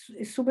que es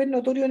súper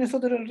notorio en el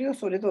Sotero del Rio,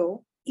 sobre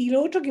todo. Y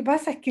lo otro que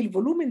pasa es que el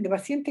volumen de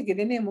pacientes que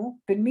tenemos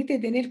permite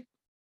tener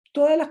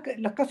todos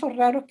los casos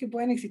raros que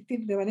pueden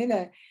existir, de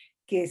manera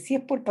que si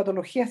es por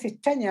patologías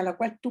extrañas a la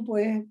cual tú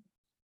puedes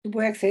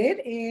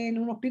acceder en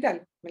un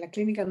hospital. En las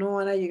clínicas no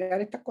van a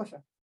llegar estas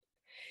cosas.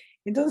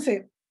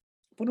 Entonces,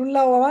 por un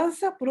lado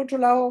avanza, por otro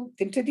lado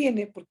te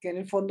entretiene, porque en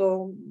el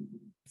fondo,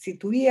 si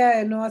tu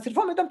vida no va a ser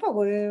fome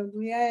tampoco, tu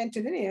vida es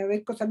entretenida,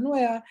 ver cosas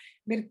nuevas,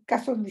 ver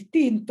casos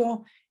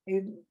distintos,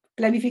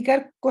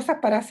 planificar cosas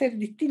para hacer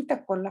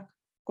distintas con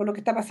lo que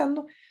está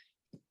pasando.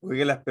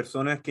 Porque las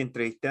personas que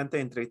entrevisté antes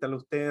de entrevistarlo a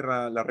usted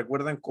la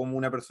recuerdan como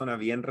una persona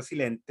bien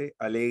resiliente,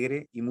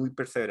 alegre y muy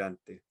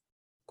perseverante.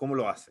 ¿Cómo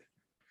lo hace?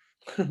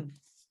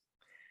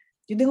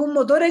 Yo tengo un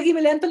motor aquí,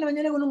 me levanto en la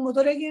mañana con un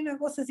motor aquí, una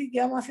cosa así, que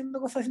vamos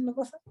haciendo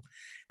cosas.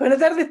 Pero a la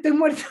tarde estoy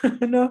muerta,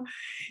 ¿no?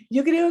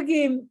 Yo creo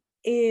que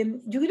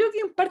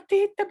en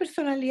parte esta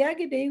personalidad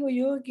que te digo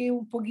yo, que es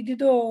un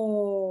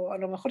poquitito, a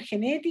lo mejor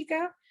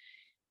genética,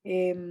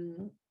 eh,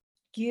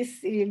 que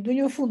es el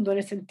dueño de fondo, en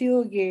el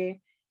sentido de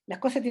que las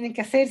cosas tienen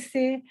que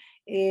hacerse,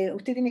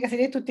 usted tiene que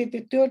hacer esto, usted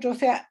este otro, o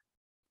sea,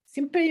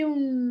 siempre hay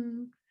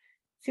un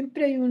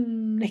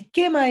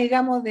esquema,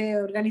 digamos, de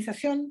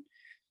organización,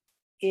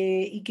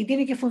 y que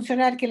tiene que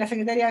funcionar, que la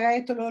secretaria haga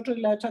esto, lo otro,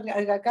 y la otra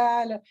haga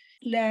acá.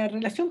 La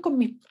relación con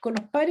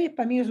los pares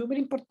para mí es súper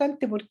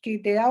importante porque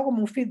te da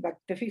como un feedback,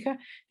 ¿te fijas?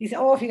 Dice,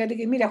 oh, fíjate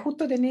que mira,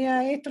 justo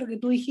tenía esto, lo que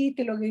tú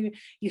dijiste,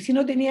 y si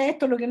no tenía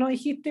esto, lo que no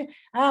dijiste,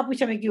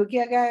 pucha, me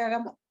equivoqué acá,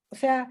 hagamos. O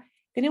sea,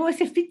 tenemos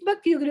ese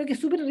feedback que yo creo que es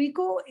súper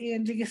rico,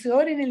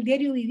 enriquecedor en el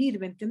diario vivir,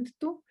 ¿me entiendes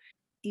tú?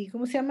 Y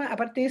 ¿cómo se llama?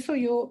 Aparte de eso,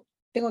 yo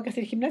tengo que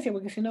hacer gimnasia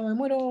porque si no me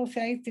muero, o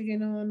sea, que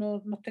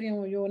no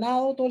estaríamos yo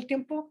nado todo el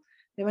tiempo,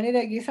 de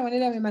manera que de esa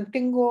manera me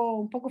mantengo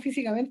un poco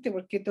físicamente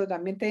porque esto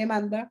también te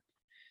demanda.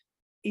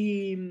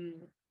 Y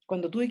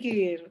cuando tuve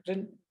que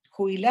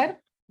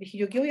jubilar, dije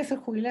yo, ¿qué voy a hacer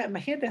jubilar?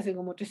 Imagínate, hace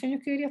como 3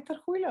 años que debería estar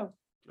jubilado.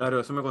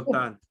 Claro, eso me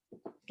contaban.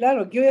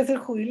 Claro, ¿qué voy a hacer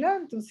jubilado?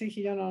 Entonces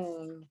dije yo, no,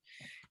 no, no.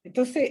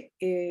 Entonces,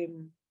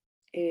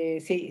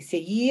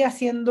 seguí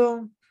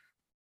haciendo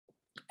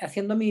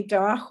mi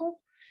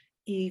trabajo,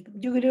 y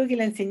yo creo que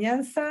la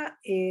enseñanza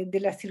de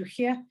la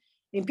cirugía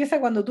empieza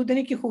cuando tú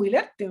tenés que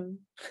jubilarte.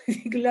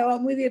 Claro,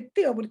 muy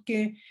divertido,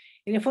 porque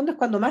en el fondo es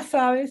cuando más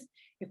sabes,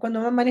 es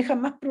cuando más manejas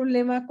más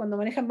problemas, cuando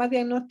manejas más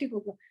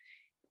diagnóstico,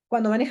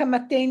 cuando manejas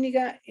más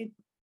técnica. Es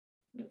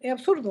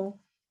absurdo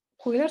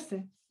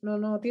jubilarse,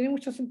 no tiene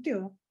mucho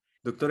sentido.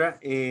 Doctora,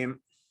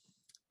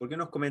 ¿por qué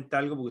nos comenta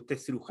algo? Porque usted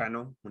es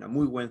cirujano, una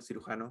muy buen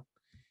cirujano,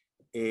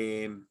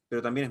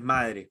 pero también es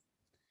madre.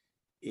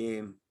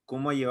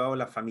 ¿Cómo ha llevado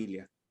la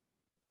familia?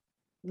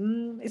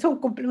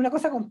 Eso es una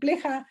cosa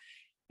compleja.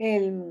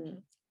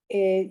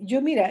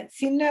 Yo, mira,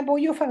 sin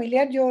apoyo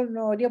familiar yo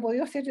no habría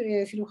podido ser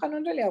cirujano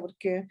en realidad,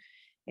 porque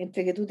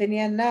entre que tú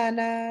tenías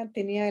nana,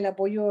 tenías el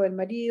apoyo del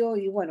marido,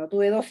 y bueno,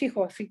 tuve 2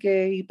 hijos, así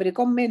que, y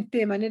precozmente,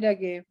 de manera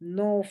que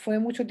no fue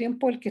mucho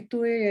tiempo el que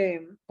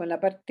estuve con la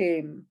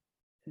parte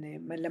de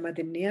la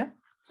maternidad.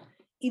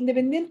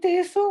 Independiente de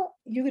eso,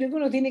 yo creo que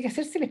uno tiene que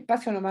hacerse el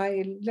espacio nomás.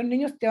 Los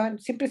niños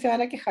siempre se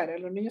van a quejar,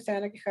 los niños se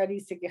van a quejar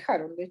y se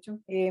quejaron, de hecho.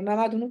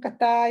 Mamá, tú nunca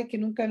estás, que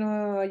nunca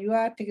nos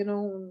ayudaste, que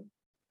no...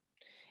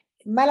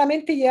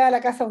 Malamente llegaba a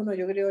la casa uno,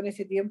 yo creo, en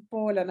ese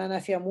tiempo la nana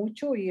hacía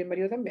mucho y el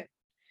marido también.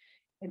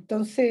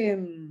 Entonces,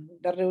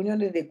 las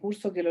reuniones de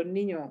curso que los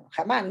niños,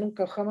 jamás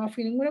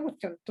fui ninguna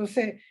cuestión.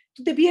 Entonces,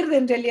 tú te pierdes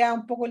en realidad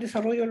un poco el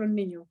desarrollo de los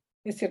niños,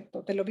 es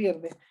cierto, te lo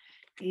pierdes.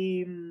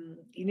 Y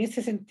en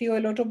ese sentido,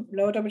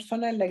 la otra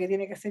persona es la que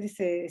tiene que hacer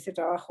ese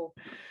trabajo.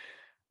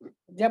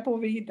 Ya,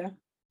 pobrecita,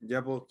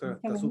 Ya, pues, doctora,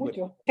 está estamos súper.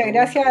 mucho. Muchas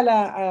gracias a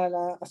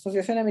la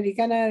Asociación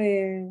Americana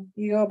de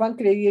Hígado,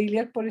 Páncreas y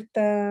Biliar por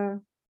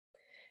esta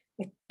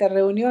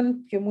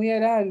reunión que es muy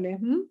agradable.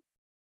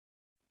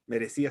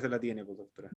 Merecida se la tiene, pues, doctora.